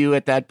leave The View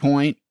at that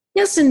point?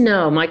 Yes and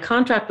no. My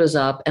contract was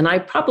up, and I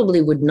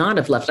probably would not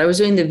have left. I was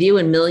doing The View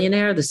and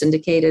Millionaire, the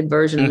syndicated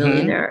version of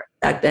Millionaire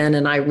back then,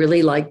 and I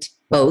really liked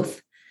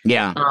both.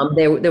 Yeah,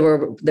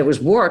 there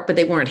was work, but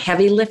they weren't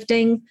heavy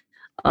lifting.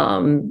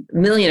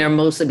 Millionaire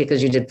mostly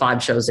because you did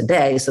 5 shows a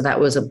day, so that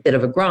was a bit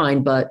of a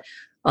grind, but.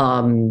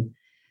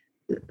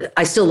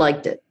 I still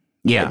liked it.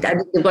 Yeah.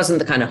 It wasn't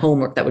the kind of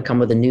homework that would come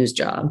with a news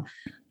job.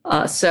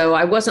 So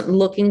I wasn't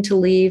looking to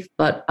leave,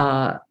 but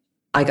I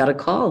got a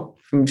call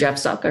from Jeff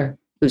Zucker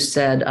who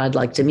said, "I'd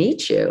like to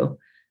meet you."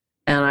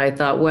 And I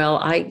thought, well,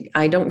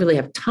 I don't really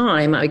have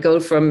time. I go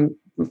from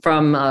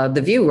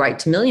The View right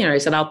to Millionaire. He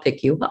said, "I'll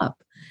pick you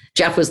up."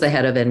 Jeff was the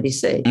head of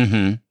NBC.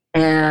 Mm-hmm.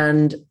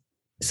 And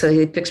so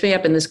he picks me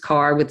up in this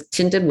car with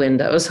tinted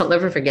windows. I'll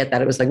never forget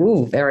that. It was like,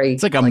 ooh, very.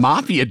 It's like a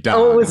mafia dog.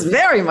 Oh, it was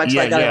very much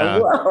like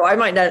that. Whoa, I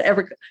might not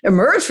ever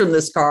emerge from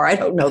this car. I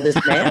don't know this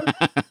man.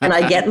 And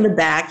I get in the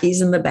back.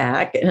 He's in the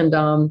back. And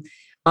on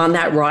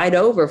that ride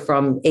over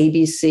from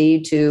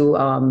ABC to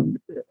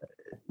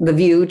The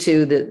View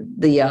to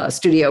the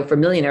studio for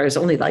Millionaires,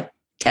 only like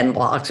 10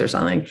 blocks or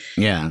something.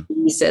 Yeah.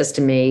 He says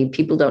to me,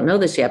 people don't know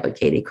this yet, but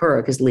Katie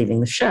Couric is leaving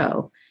the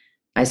show.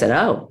 I said,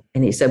 "Oh,"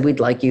 and he said, "We'd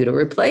like you to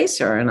replace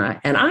her." And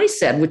I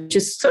said, which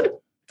is sort of,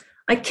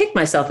 I kicked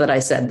myself that I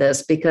said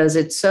this because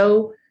it's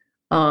so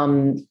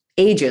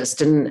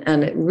ageist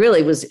and it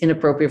really was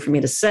inappropriate for me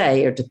to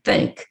say or to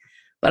think.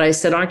 But I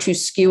said, "Aren't you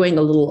skewing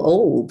a little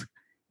old?"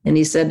 And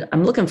he said,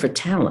 "I'm looking for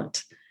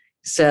talent."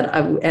 He said,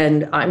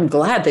 and I'm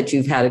glad that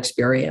you've had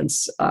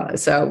experience.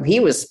 So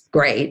he was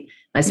great.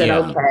 I said,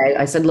 okay.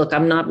 I said, look,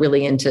 I'm not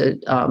really into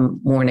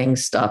morning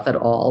stuff at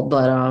all.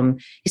 But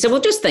he said,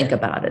 well, just think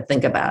about it.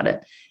 Think about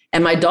it.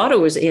 And my daughter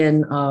was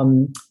in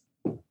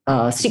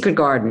Secret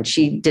Garden.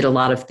 She did a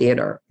lot of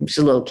theater. She was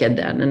a little kid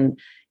then.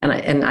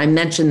 And I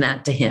mentioned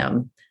that to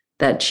him,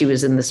 that she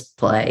was in this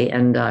play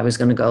and I was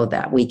going to go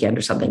that weekend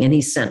or something. And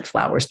he sent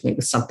flowers to me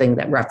with something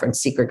that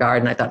referenced Secret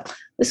Garden. I thought,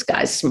 this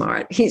guy's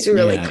smart. He's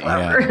really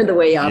clever the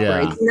way he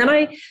operates. And then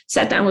I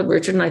sat down with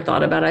Richard and I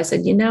thought about it. I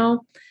said,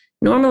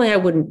 normally I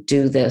wouldn't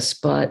do this,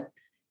 but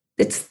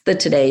it's the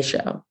Today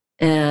Show.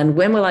 And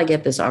when will I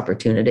get this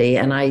opportunity?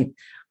 And I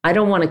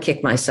don't want to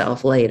kick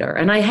myself later.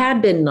 And I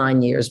had been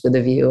 9 years with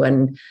The View.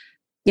 And,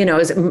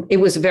 it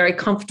was very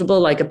comfortable,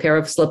 like a pair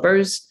of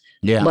slippers.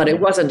 Yeah. But it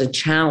wasn't a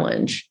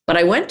challenge. But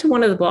I went to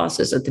one of the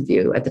bosses at The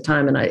View at the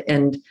time,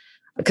 and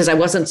because I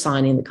wasn't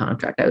signing the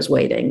contract, I was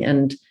waiting.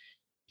 And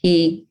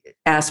he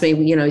asked me,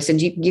 he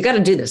said, you got to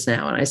do this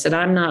now. And I said,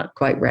 I'm not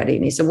quite ready.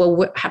 And he said,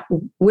 well,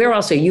 where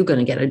else are you going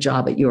to get a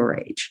job at your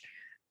age?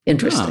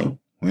 Interesting.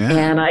 Oh, yeah.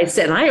 And I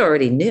said, I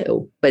already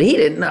knew, but he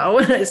didn't know.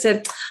 And I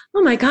said,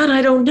 oh my God,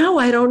 I don't know.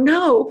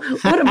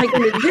 What am I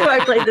going to do?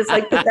 I played this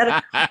like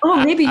pathetic.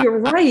 Oh, maybe you're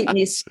right.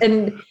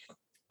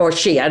 Or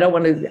she, I don't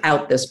want to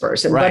out this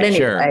person. Right, but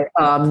anyway,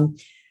 sure.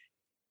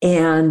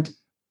 And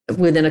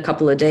within a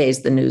couple of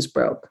days, the news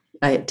broke.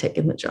 I had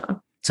taken the job.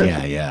 So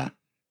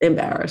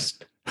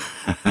embarrassed.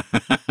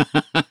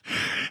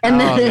 And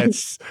then,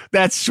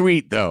 that's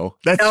sweet, though.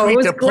 That's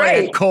sweet to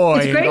play it coy.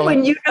 It's great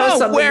when you know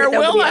something. Where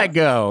will I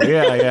go?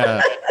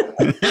 Yeah.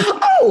 Where?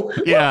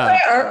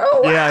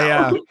 Oh, wow.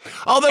 Yeah.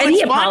 Although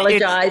he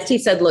apologized. He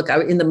said, look,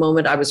 in the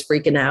moment I was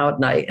freaking out.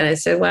 And I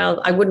said,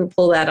 well, I wouldn't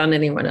pull that on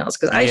anyone else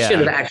because I should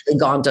have actually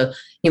gone to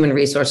human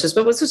resources.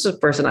 But this was a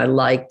person I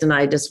liked. And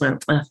I just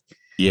went, I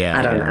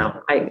don't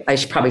know. I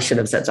probably should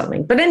have said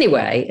something. But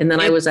anyway, and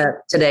then I was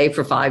at Today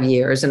for 5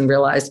 years and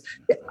realized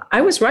I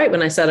was right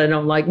when I said I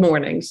don't like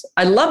mornings.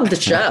 I loved the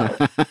show,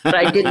 but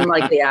I didn't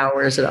like the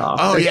hours at all.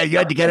 Oh, yeah. You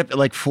had to get up at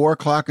like 4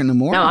 o'clock in the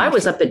morning. No, I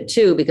was up at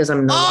 2 because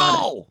I'm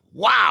neurotic. Oh,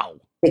 wow.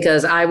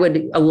 Because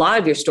a lot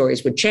of your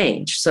stories would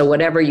change. So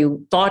whatever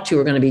you thought you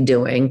were going to be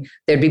doing,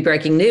 there'd be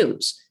breaking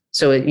news.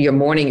 So your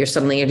morning, you're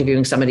suddenly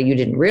interviewing somebody you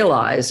didn't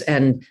realize.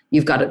 And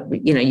you've got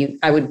to,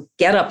 I would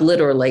get up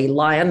literally,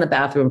 lie on the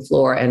bathroom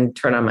floor and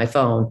turn on my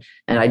phone.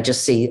 And I'd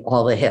just see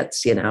all the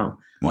hits,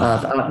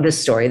 of this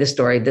story,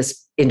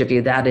 this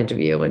interview, that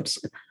interview, and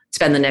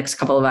spend the next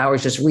couple of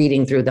hours just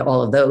reading through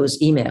all of those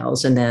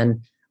emails and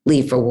then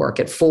leave for work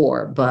at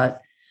 4.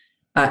 But,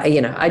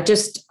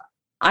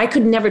 I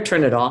could never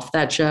turn it off,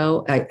 that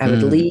show. I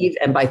would leave.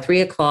 And by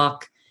 3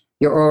 o'clock,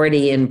 you're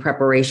already in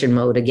preparation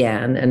mode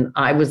again. And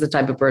I was the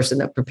type of person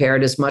that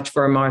prepared as much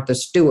for a Martha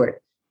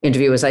Stewart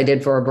interview as I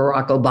did for a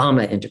Barack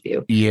Obama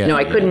interview. Yeah.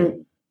 I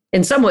couldn't,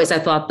 in some ways, I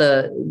thought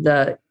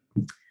the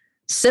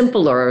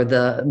simpler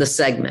the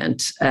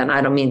segment, and I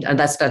don't mean, and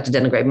that's not to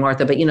denigrate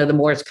Martha, but the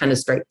more it's kind of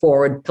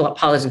straightforward,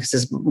 politics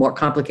is more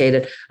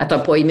complicated. I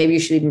thought, boy, maybe you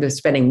should even be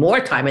spending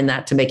more time in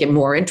that to make it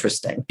more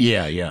interesting.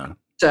 Yeah.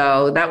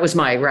 So that was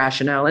my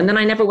rationale. And then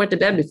I never went to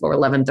bed before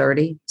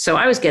 11:30. So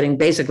I was getting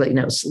basically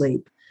no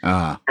sleep.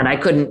 And I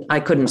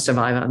couldn't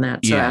survive on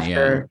that. So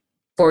after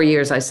 4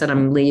 years, I said,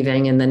 I'm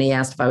leaving. And then he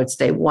asked if I would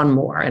stay one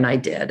more. And I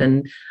did.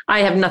 And I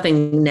have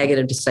nothing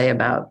negative to say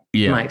about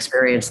my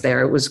experience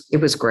there. It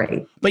was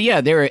great. But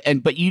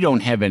but you don't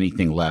have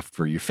anything left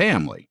for your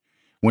family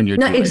when you're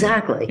doing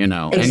exactly. It,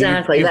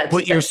 exactly. And you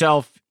put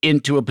yourself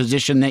into a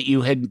position that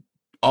you'd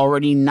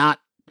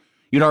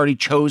already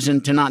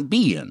chosen to not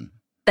be in.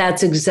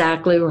 That's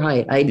exactly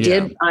right. I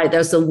did. That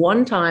was the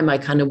one time I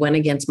kind of went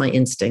against my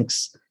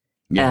instincts.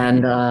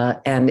 Yeah.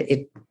 And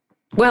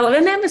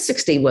then the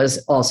 60 was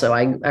also,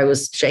 I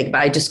was shaken,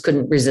 but I just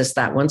couldn't resist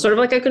that one. Sort of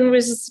like I couldn't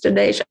resist the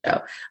Today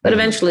Show, but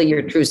eventually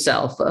your true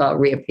self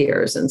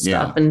reappears and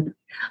stuff. Yeah. And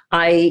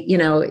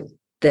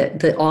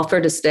the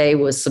offer to stay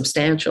was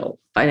substantial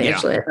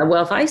financially. Yeah.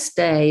 Well, if I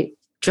stay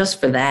just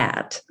for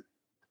that,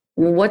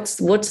 what's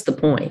the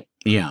point?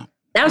 Yeah.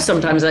 Now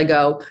sometimes I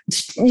go,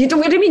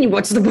 what do you mean?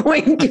 What's the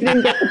point? You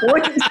didn't get the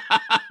point.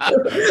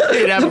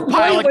 You'd have a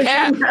pile of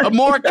cash,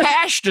 more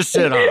cash to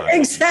sit on.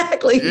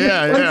 Exactly.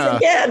 Yeah,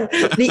 Once again,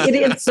 the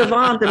idiot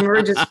savant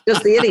emerges,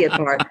 just the idiot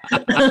part.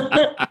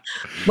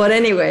 But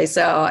anyway,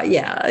 so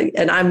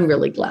and I'm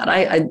really glad.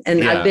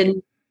 I've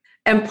been,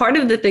 and part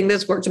of the thing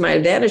that's worked to my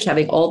advantage,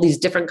 having all these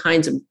different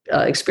kinds of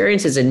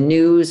experiences in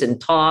news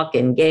and talk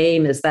and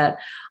game, is that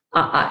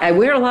I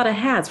wear a lot of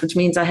hats, which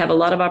means I have a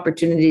lot of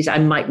opportunities I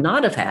might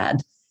not have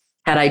had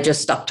I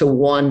just stuck to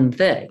one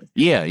thing.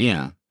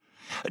 Yeah.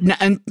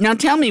 Now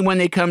tell me, when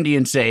they come to you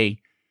and say,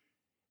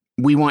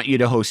 we want you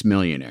to host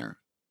Millionaire,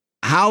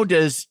 how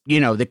does,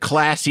 the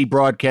classy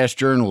broadcast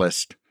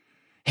journalist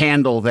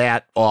handle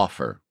that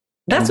offer?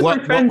 That's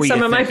what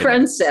some of my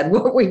friends said.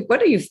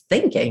 What are you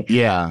thinking?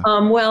 Yeah.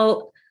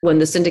 Well, when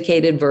the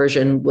syndicated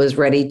version was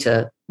ready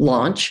to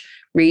launch,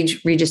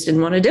 Regis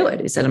didn't want to do it.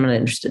 He said, I'm not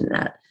interested in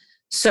that.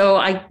 So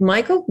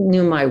Michael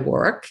knew my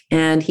work,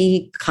 and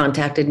he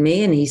contacted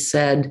me and he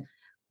said,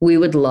 we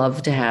would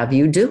love to have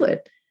you do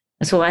it.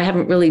 So I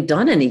haven't really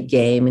done any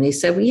game. And he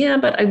said, well, yeah,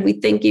 but we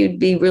think you'd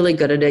be really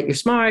good at it. You're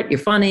smart, you're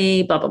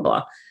funny, blah, blah,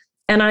 blah.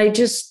 And I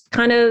just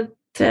kind of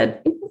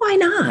said, why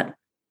not?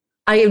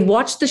 I had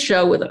watched the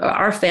show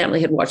our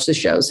family had watched the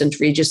show since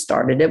Regis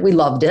started it. We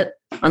loved it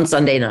on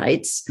Sunday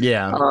nights.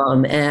 Yeah.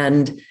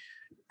 And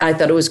I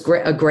thought it was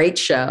a great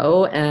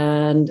show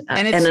and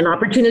an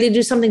opportunity to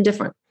do something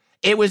different.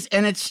 It was,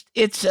 and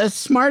it's a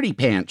smarty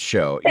pants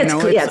show.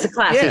 It's a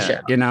classy show.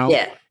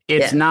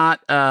 It's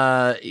not,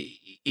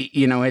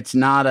 it's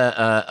not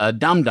a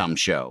dum-dum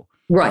show.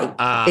 Right.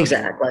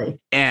 Exactly.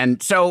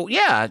 And so,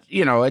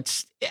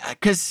 it's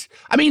because,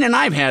 and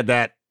I've had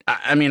that.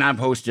 I've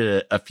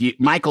hosted a few.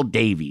 Michael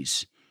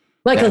Davies.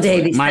 Michael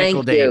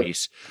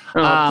Davies.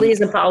 Oh, please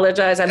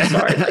apologize. I'm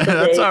sorry.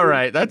 That's all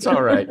right. That's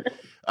all right.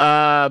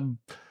 I've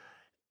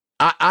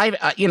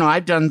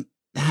done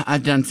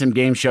some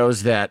game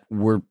shows that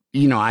were,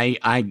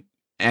 I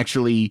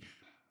actually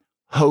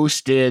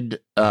hosted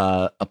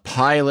a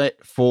pilot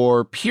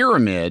for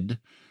Pyramid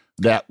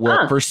that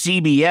was for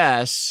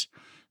CBS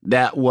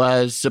that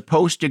was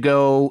supposed to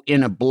go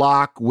in a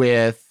block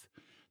with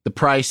The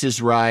Price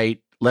is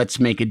Right, Let's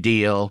Make a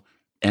Deal,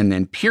 and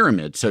then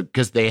Pyramid. So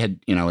because they had,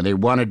 they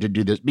wanted to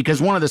do this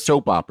because one of the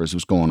soap operas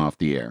was going off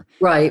the air.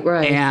 Right.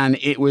 And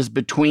it was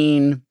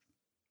between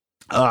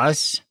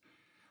us,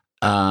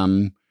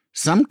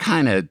 some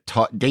kind of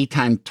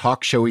daytime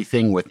talk showy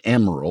thing with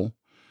Emeril,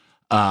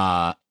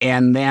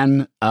 and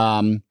then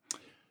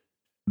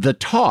The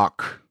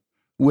Talk,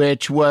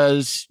 which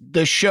was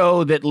the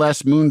show that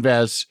Les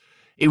Moonves,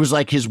 it was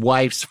like his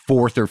wife's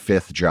fourth or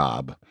fifth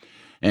job.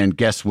 And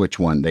guess which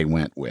one they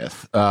went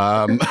with? You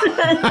know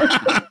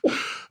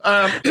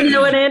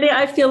what, Andy?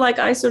 I feel like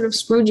I sort of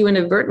screwed you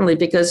inadvertently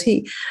because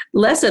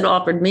Les had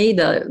offered me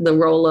the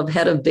role of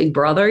head of Big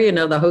Brother,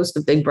 the host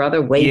of Big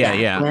Brother way back.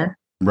 Yeah.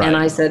 Right. And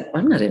I said,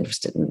 I'm not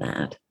interested in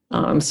that.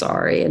 Oh, I'm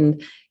sorry.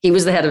 And he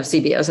was the head of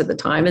CBS at the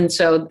time. And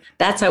so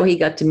that's how he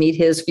got to meet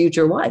his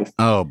future wife.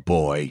 Oh,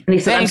 boy. And he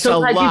said, I'm so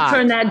glad you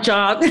turned that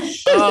job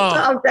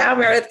down,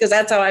 Meredith, because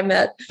that's how I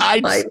met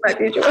my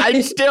future wife.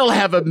 I'd still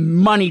have a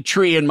money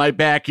tree in my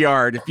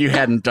backyard if you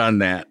hadn't done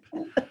that.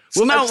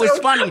 Well, no, it was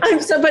funny.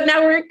 But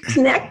now we're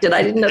connected.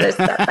 I didn't know this.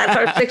 That's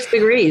our 6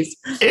 degrees.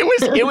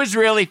 It was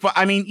really fun.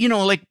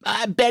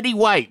 Betty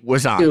White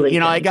was on. Julie,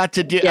 I got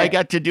to do it.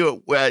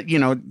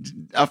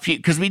 A few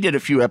because we did a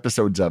few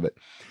episodes of it,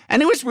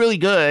 and it was really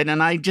good.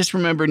 And I just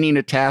remember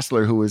Nina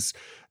Tassler, who was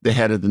the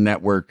head of the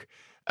network,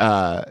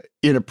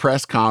 in a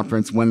press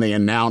conference when they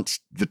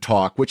announced The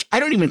Talk, which I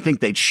don't even think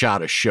they'd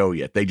shot a show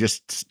yet. They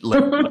just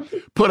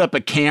put up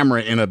a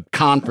camera in a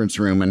conference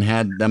room and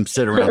had them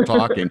sit around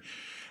talking.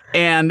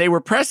 And they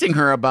were pressing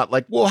her about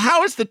well,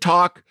 how is The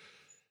Talk,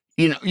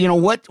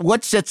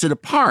 what sets it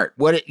apart?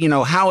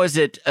 How is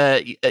it,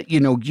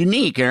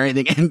 unique and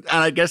everything? And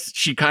I guess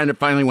she kind of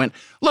finally went,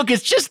 look,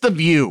 it's just The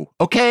View.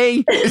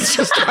 Okay. It's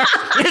just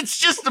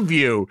The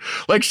View.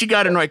 Like she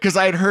got annoyed because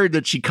I had heard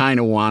that she kind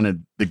of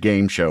wanted the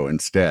game show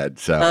instead.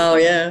 So, oh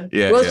yeah.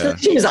 Yeah. Well, yeah.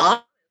 She was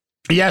honest.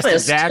 Yes,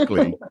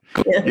 exactly.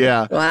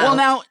 Yeah. Wow. Well,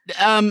 now,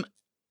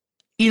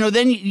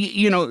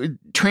 then,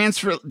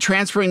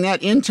 transferring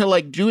that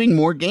into doing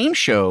more game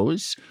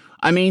shows.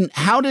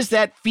 How does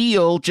that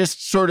feel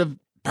just sort of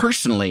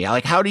personally?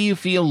 How do you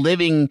feel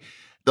living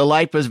the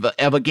life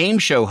of a game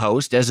show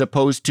host as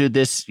opposed to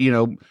this,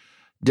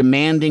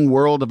 demanding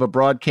world of a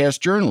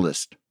broadcast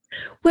journalist?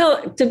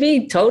 Well, to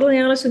be totally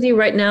honest with you,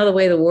 right now, the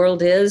way the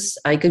world is,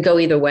 I could go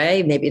either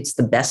way. Maybe it's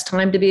the best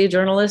time to be a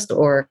journalist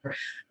or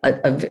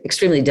an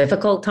extremely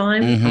difficult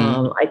time.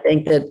 Mm-hmm. I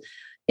think that,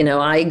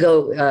 I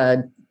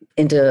go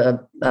into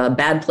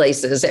bad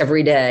places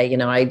every day.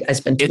 I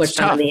spend too much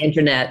time on the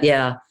internet.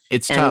 Yeah.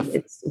 It's tough.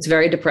 It's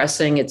very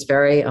depressing. It's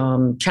very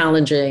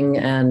challenging.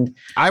 And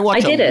I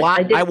watch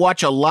I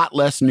watch a lot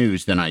less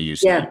news than I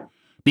used to.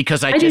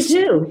 Because I do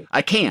too.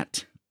 I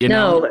can't.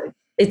 No,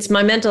 it's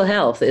my mental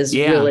health is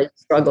really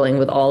struggling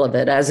with all of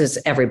it, as is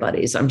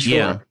everybody's, I'm sure.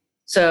 Yeah.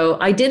 So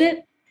I did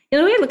it.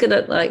 We look at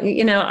it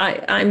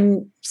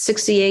I'm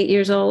 68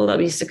 years old. I'll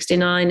be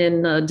 69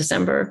 in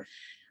December.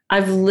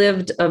 I've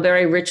lived a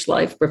very rich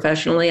life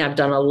professionally. I've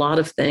done a lot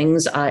of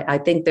things. I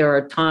think there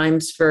are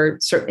times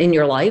in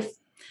your life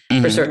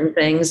for certain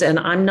things. And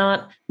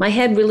my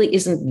head really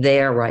isn't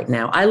there right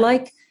now. I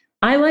like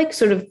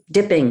sort of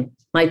dipping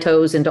my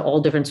toes into all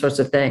different sorts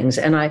of things.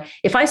 And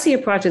if I see a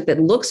project that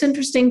looks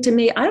interesting to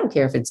me, I don't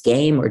care if it's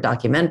game or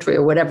documentary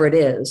or whatever it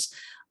is,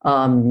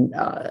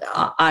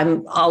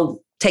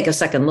 I'll take a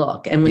second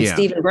look. And when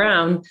Stephen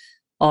Brown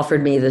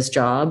offered me this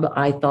job,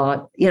 I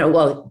thought,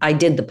 I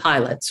did the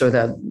pilots or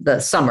the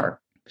summer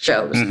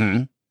shows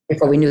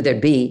before we knew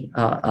there'd be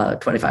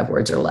 25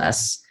 words or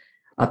less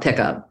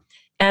pickup.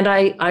 And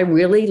I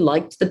really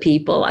liked the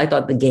people. I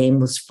thought the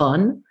game was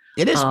fun.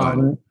 It is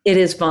fun. It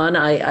is fun.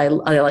 I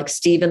like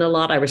Stephen a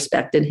lot. I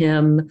respected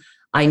him.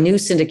 I knew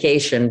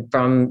syndication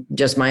from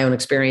just my own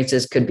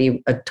experiences could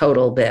be a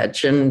total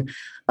bitch and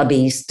a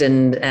beast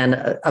and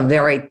a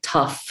very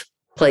tough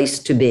place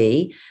to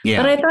be.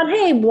 Yeah. But I thought,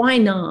 hey, why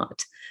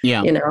not?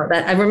 Yeah. You know,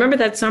 I remember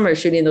that summer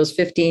shooting those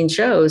 15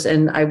 shows,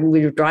 and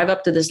we would drive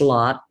up to this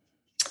lot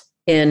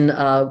in,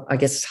 I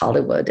guess it's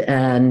Hollywood,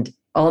 and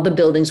all the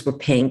buildings were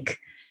pink.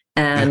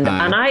 And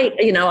and I,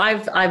 you know,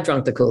 I've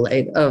drunk the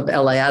Kool-Aid of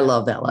LA. I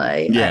love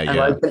LA. I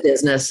love the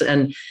business,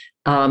 and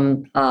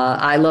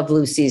I Love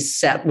Lucy's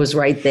set was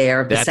right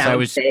there.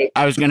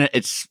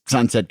 It's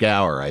Sunset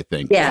Gower, I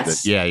think.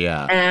 Yes.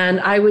 Yeah. And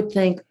I would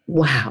think,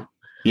 wow.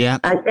 Yeah.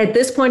 At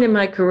this point in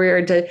my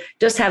career, to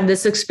just have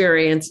this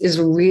experience is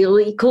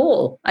really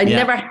cool. I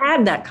never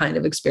had that kind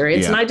of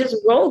experience, and I just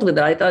rolled with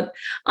it. I thought,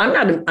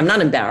 I'm not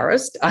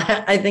embarrassed.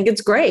 I think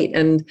it's great,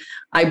 and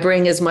I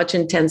bring as much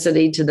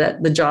intensity to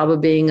the job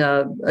of being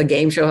a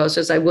game show host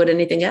as I would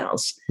anything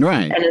else.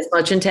 Right. And as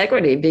much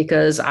integrity,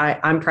 because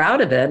I'm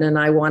proud of it, and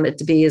I want it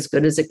to be as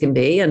good as it can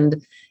be, and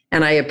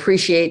I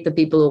appreciate the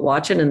people who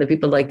watch it and the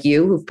people like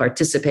you who've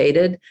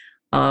participated.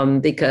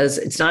 Because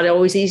it's not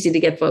always easy to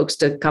get folks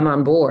to come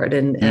on board,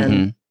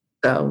 and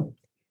so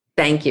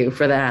thank you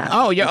for that.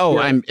 Oh yeah.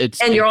 Oh,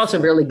 you're also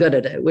really good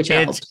at it, which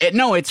helps.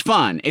 It's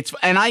fun.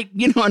 And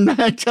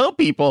I tell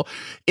people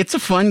it's a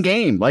fun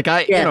game. Like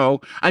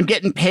I'm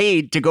getting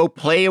paid to go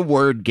play a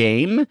word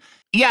game.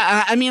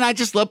 Yeah. I mean, I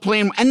just love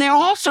playing. And there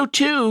also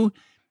too,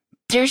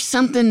 there's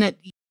something that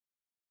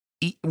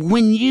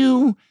when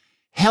you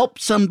help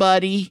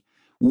somebody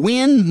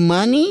win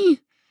money,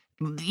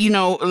 you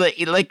know,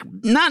 like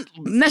not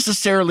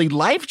necessarily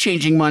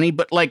life-changing money,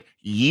 but like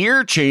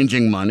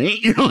year-changing money.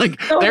 You know, like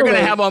they're going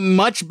to have a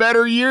much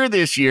better year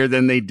this year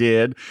than they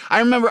did. I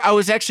remember I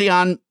was actually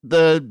on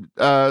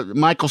the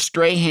Michael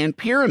Strahan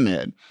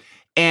Pyramid,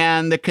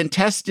 and the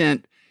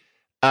contestant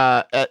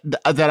that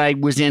I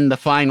was in the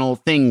final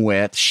thing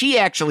with, she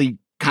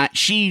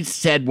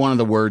said one of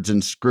the words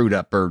and screwed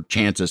up her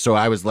chances. So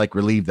I was like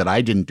relieved that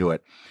I didn't do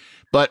it.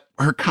 But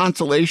her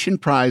consolation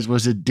prize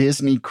was a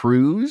Disney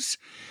cruise.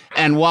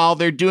 And while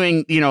they're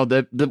doing, you know,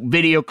 the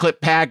video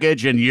clip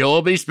package and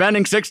you'll be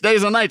spending 6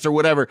 days and nights or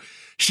whatever,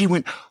 she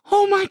went,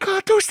 oh my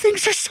God, those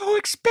things are so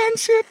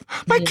expensive.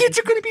 My kids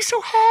are going to be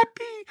so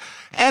happy.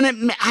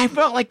 And I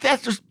felt like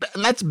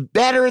that's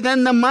better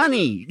than the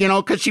money, you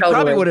know, because she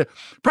probably would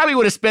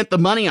have spent the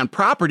money on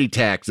property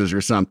taxes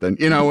or something,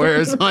 you know,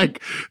 whereas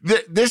like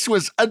this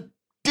was a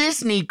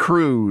Disney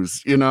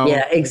cruise, you know?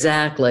 Yeah,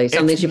 exactly.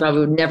 Something she probably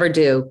would never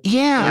do in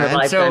her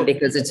lifetime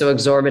because it's so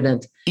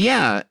exorbitant.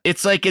 Yeah.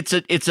 It's like, it's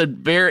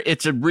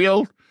a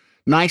real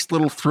nice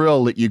little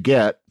thrill that you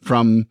get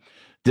from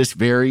this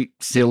very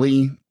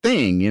silly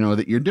thing, you know,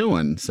 that you're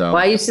doing. So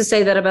I used to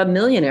say that about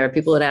Millionaire.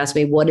 People would ask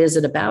me, what is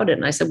it about it?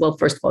 And I said, well,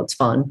 first of all, it's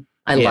fun.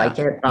 I like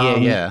it.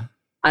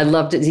 I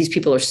loved it. These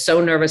people are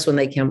so nervous when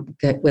they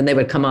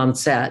would come on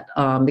set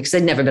because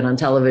they'd never been on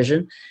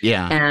television.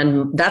 Yeah.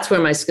 And that's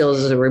where my skills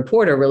as a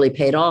reporter really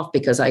paid off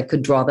because I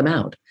could draw them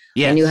out.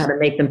 Yes. I knew how to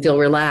make them feel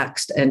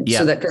relaxed. And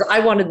so that, because I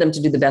wanted them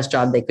to do the best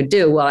job they could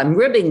do. Well, I'm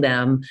ribbing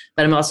them,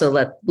 but I'm also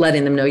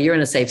letting them know you're in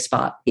a safe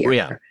spot here.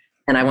 Yeah.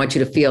 And I want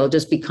you to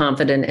just be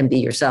confident and be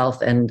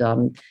yourself. And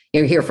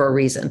you're here for a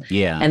reason.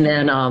 Yeah. And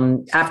then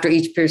after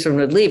each person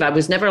would leave, I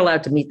was never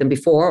allowed to meet them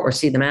before or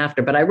see them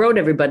after. But I wrote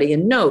everybody a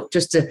note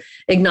just to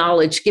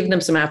acknowledge, give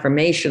them some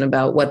affirmation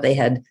about what they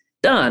had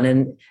done.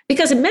 And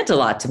because it meant a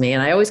lot to me.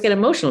 And I always get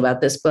emotional about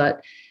this.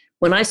 But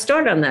when I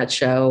started on that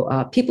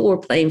show, people were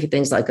playing for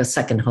things like a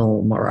second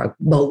home or a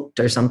boat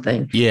or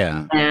something.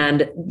 Yeah.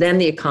 And then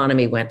the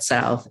economy went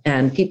south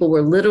and people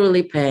were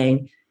literally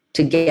paying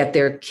to get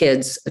their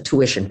kids a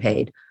tuition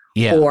paid,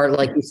 or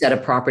like you said, a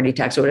property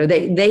tax or whatever.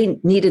 They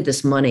needed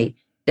this money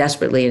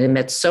desperately, and it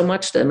meant so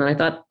much to them. And I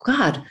thought,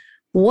 God,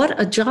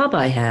 what a job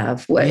I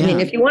have. I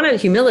mean, if you want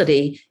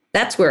humility,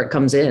 that's where it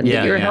comes in.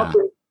 Yeah, you're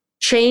helping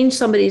change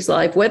somebody's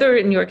life, whether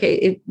in your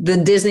case, the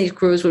Disney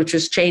cruise, which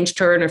has changed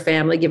her and her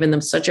family, giving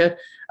them such a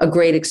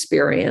great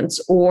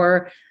experience,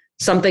 or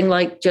something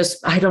like just,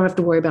 I don't have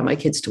to worry about my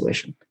kids'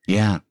 tuition.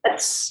 Yeah.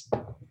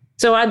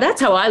 So that's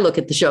how I look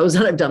at the shows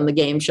that I've done, the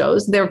game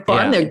shows. They're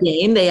fun, they're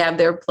game, they have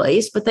their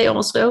place, but they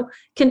also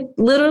can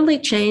literally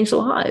change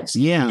lives.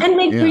 Yeah. And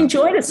bring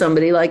joy to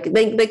somebody. Like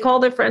they call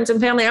their friends and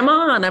family, I'm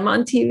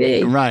on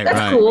TV. Right.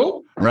 That's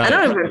cool. Right. I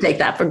don't ever take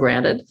that for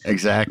granted.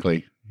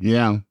 Exactly.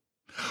 Yeah.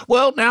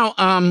 Well, now,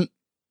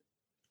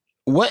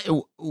 where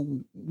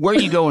are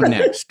you going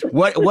next?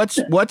 What's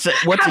Haven't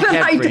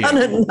I done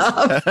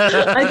enough?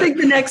 I think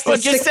the next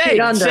is just say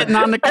sitting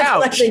on the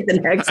couch. I think the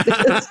next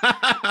is.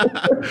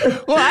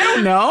 Well, I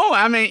don't know.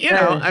 I mean,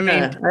 I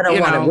don't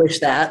want to wish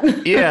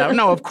that. Yeah,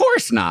 no, of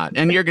course not.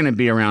 And you're going to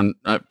be around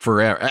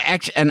forever.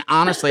 Actually, and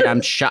honestly,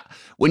 I'm shocked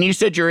when you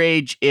said your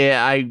age.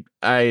 That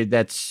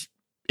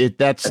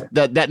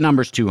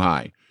number's too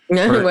high.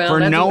 For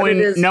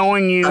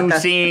knowing you,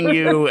 seeing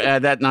you,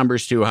 that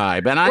number's too high.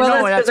 But I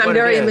know that's because I'm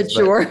very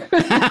immature.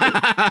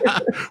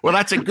 Well,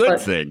 that's a good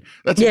thing.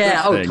 That's a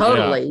good thing.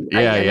 Totally.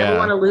 Yeah. I never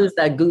want to lose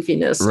that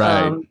goofiness.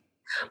 Right.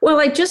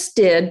 Well, I just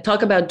did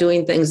talk about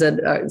doing things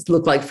that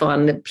look like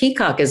fun.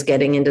 Peacock is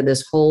getting into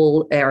this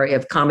whole area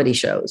of comedy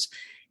shows,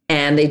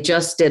 and they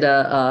just did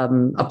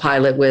a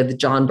pilot with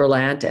John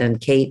Berlant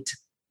and Kate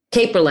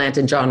Berlant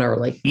and John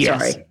Early.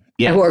 Yes. Sorry.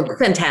 who are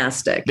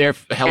fantastic. They're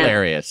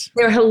hilarious.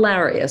 And they're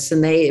hilarious.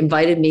 And they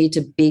invited me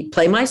to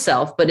play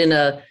myself, but in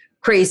a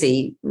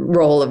crazy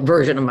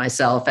version of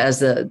myself as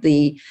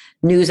the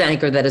news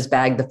anchor that has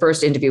bagged the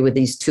first interview with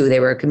these two. They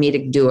were a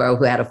comedic duo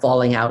who had a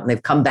falling out, and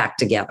they've come back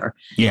together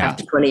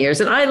after 20 years.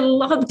 And I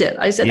loved it.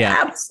 I said,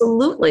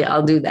 absolutely,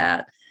 I'll do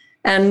that.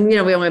 And,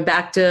 we went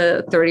back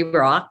to 30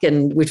 Rock,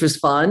 which was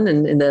fun,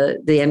 and in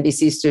the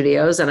NBC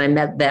studios, and I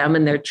met them,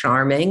 and they're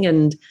charming.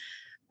 And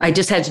I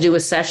just had to do a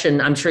session.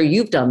 I'm sure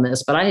you've done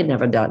this, but I had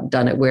never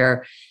done it,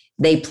 where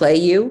they play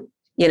you,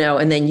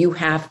 and then you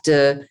have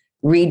to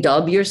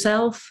redub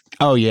yourself.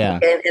 Oh, yeah.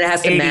 And it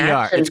has to ADR.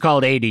 match. It's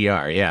called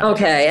ADR, yeah.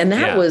 Okay. And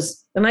that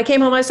was, and I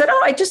came home, I said,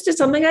 I just did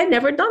something I'd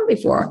never done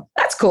before.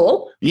 That's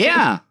cool.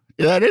 Yeah,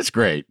 that is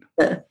great.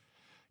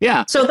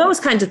 Yeah. So those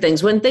kinds of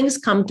things, when things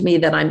come to me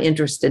that I'm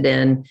interested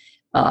in,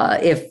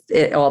 if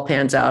it all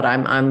pans out,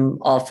 I'm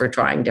all for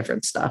trying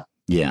different stuff.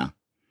 Yeah.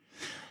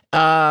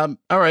 All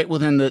right. Well,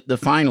 then the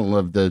final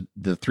of the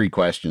three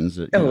questions.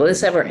 Will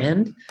this ever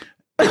end?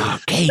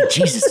 Okay,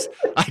 Jesus.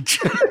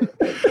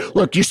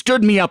 Look, you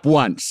stood me up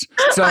once.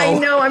 So I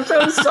know. I'm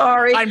so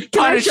sorry. I'm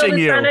punishing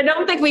you. I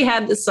don't think we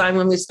had this sign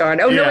when we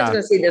started. Oh, no one's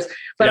going to see this.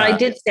 But I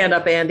did stand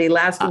up, Andy,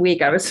 last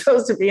week. I was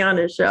supposed to be on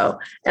his show,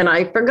 and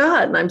I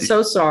forgot. And I'm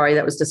so sorry.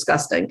 That was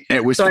disgusting.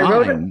 It was fine. I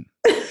wrote it.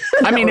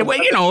 I mean, it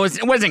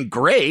wasn't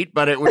great,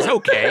 but it was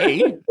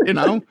okay. It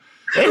happens.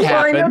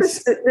 Well, I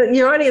noticed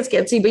your audience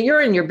can't see, but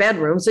you're in your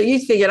bedroom, so you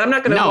figured I'm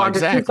not going to wander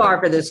too far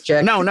for this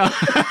chick. No.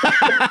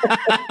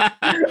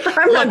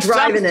 I'm not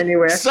driving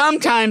anywhere.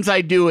 Sometimes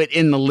I do it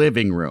in the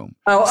living room.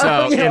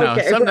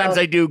 Sometimes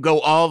I do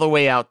go all the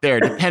way out there,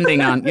 depending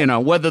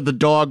on, whether the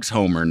dog's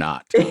home or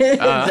not.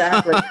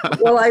 Exactly.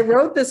 Well, I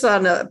wrote this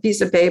on a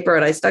piece of paper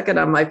and I stuck it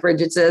on my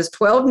fridge. It says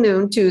 12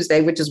 noon Tuesday,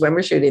 which is when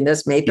we're shooting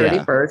this, May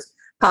 31st. Yeah.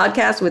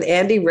 Podcast with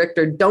Andy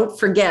Richter. Don't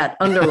forget,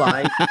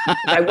 underline.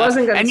 I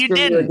wasn't going to screw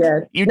you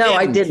again.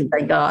 I didn't.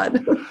 Thank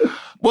God.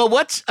 Well,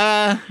 what's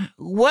the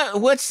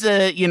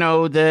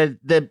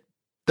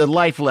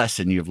life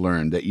lesson you've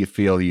learned that you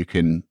feel you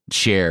can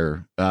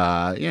share?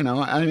 It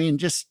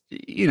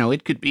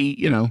could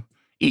be,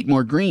 eat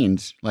more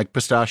greens, like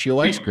pistachio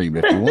ice cream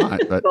if you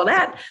want. But well,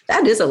 that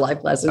is a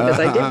life lesson, because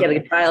I did get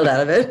a child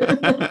out of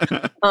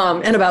it,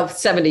 and about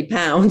 70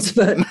 pounds,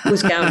 but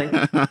who's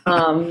counting?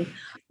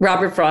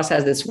 Robert Frost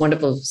has this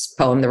wonderful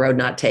poem, The Road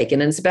Not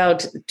Taken, and it's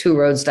about two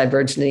roads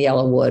diverged in the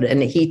Yellow Wood,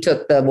 and he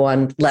took the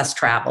one less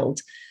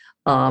traveled.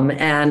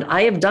 And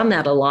I have done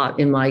that a lot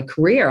in my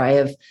career. I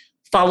have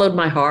followed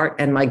my heart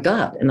and my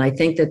gut, and I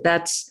think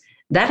that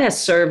has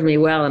served me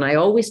well. And I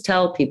always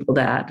tell people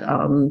that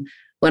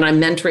when I'm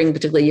mentoring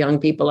particularly young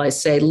people, I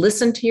say,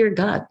 listen to your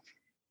gut.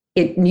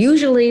 It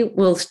usually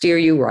will steer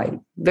you right.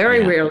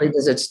 Very rarely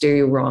does it steer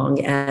you wrong.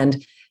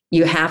 And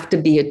you have to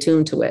be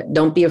attuned to it.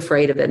 Don't be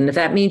afraid of it. And if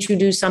that means you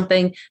do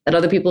something that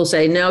other people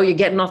say, no, you're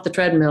getting off the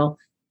treadmill,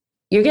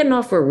 you're getting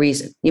off for a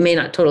reason. You may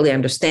not totally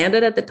understand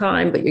it at the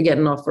time, but you're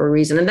getting off for a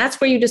reason. And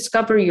that's where you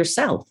discover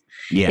yourself.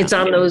 Yeah. It's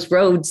on those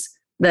roads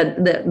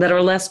that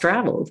are less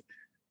traveled.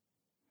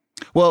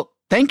 Well,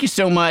 thank you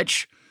so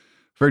much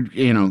for,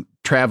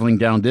 traveling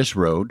down this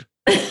road.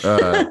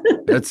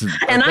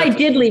 I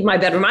did leave my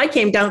bedroom. I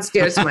came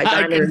downstairs to my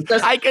diner.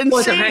 I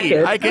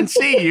can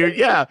see you.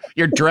 Yeah,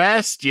 you're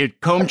dressed. You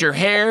combed your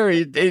hair.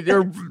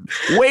 You're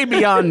way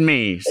beyond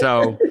me.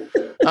 So,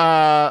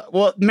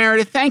 well,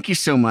 Meredith, thank you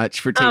so much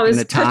for taking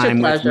the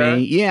time with me.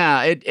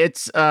 Yeah,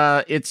 it's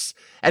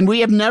and we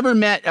have never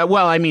met.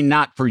 Well, I mean,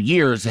 not for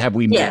years have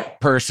we met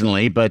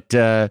personally, but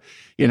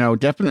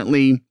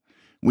definitely.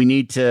 We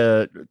need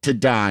to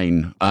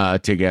dine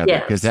together,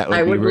 because that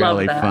would be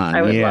really fun.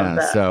 I would love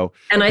that. So,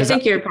 and I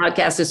think your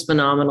podcast is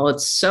phenomenal.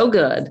 It's so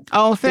good.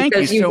 Oh, thank you so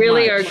much. Because you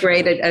really are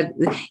great at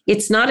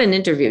it's not an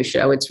interview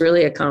show. It's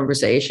really a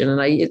conversation.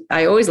 And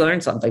I always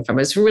learn something from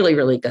it. It's really,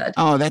 really good.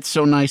 Oh, that's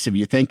so nice of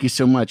you. Thank you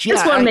so much.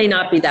 This one may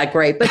not be that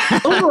great,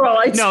 but overall,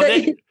 I'd say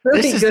it's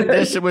really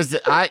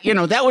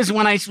good. That was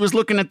when I was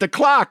looking at the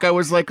clock. I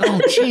was like,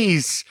 oh,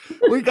 geez,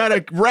 we got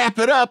to wrap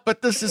it up.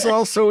 But this is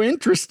all so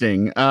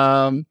interesting.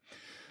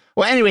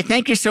 Well, anyway,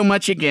 thank you so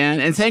much again.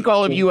 And thank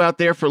all of you out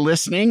there for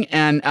listening.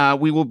 And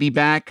we will be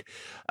back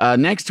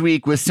next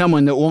week with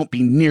someone that won't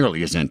be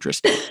nearly as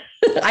interesting.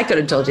 I could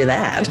have told you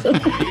that.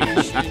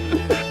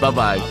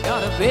 Bye-bye.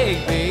 Got a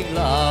big, big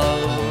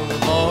love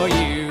for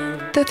you.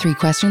 The Three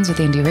Questions with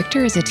Andy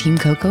Richter is a Team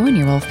Coco and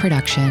Earwolf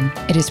production.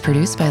 It is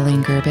produced by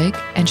Lane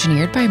Gerbig,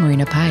 engineered by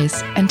Marina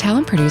Pais, and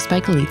talent produced by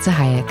Galitza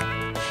Hayek.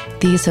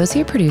 The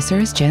associate producer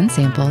is Jen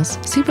Samples,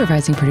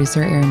 supervising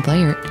producer Aaron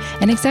Blair,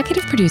 and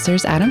executive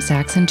producers Adam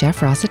Sachs and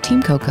Jeff Ross at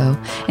Team Coco,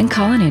 and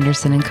Colin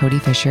Anderson and Cody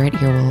Fisher at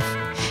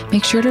Earwolf.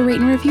 Make sure to rate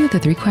and review The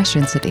Three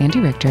Questions with Andy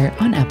Richter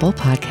on Apple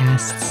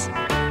Podcasts.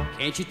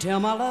 Can't you tell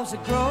my love's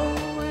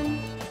a-growing?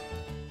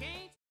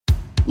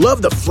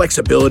 Love the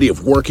flexibility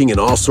of working in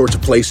all sorts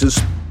of places?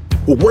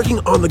 Well, working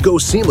on the go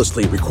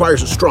seamlessly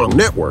requires a strong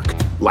network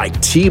like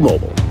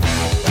T-Mobile.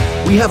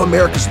 We have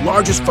America's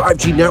largest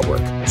 5G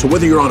network, so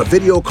whether you're on a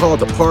video call at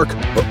the park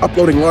or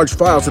uploading large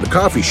files at the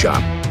coffee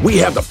shop, we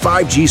have the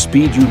 5G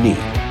speed you need.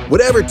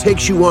 Whatever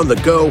takes you on the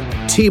go,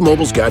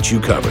 T-Mobile's got you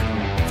covered.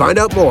 Find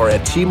out more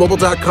at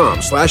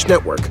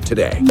T-Mobile.com/network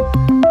today.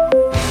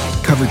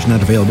 Coverage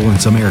not available in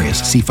some areas.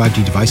 See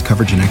 5G device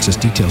coverage and access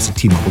details at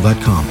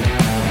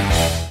T-Mobile.com.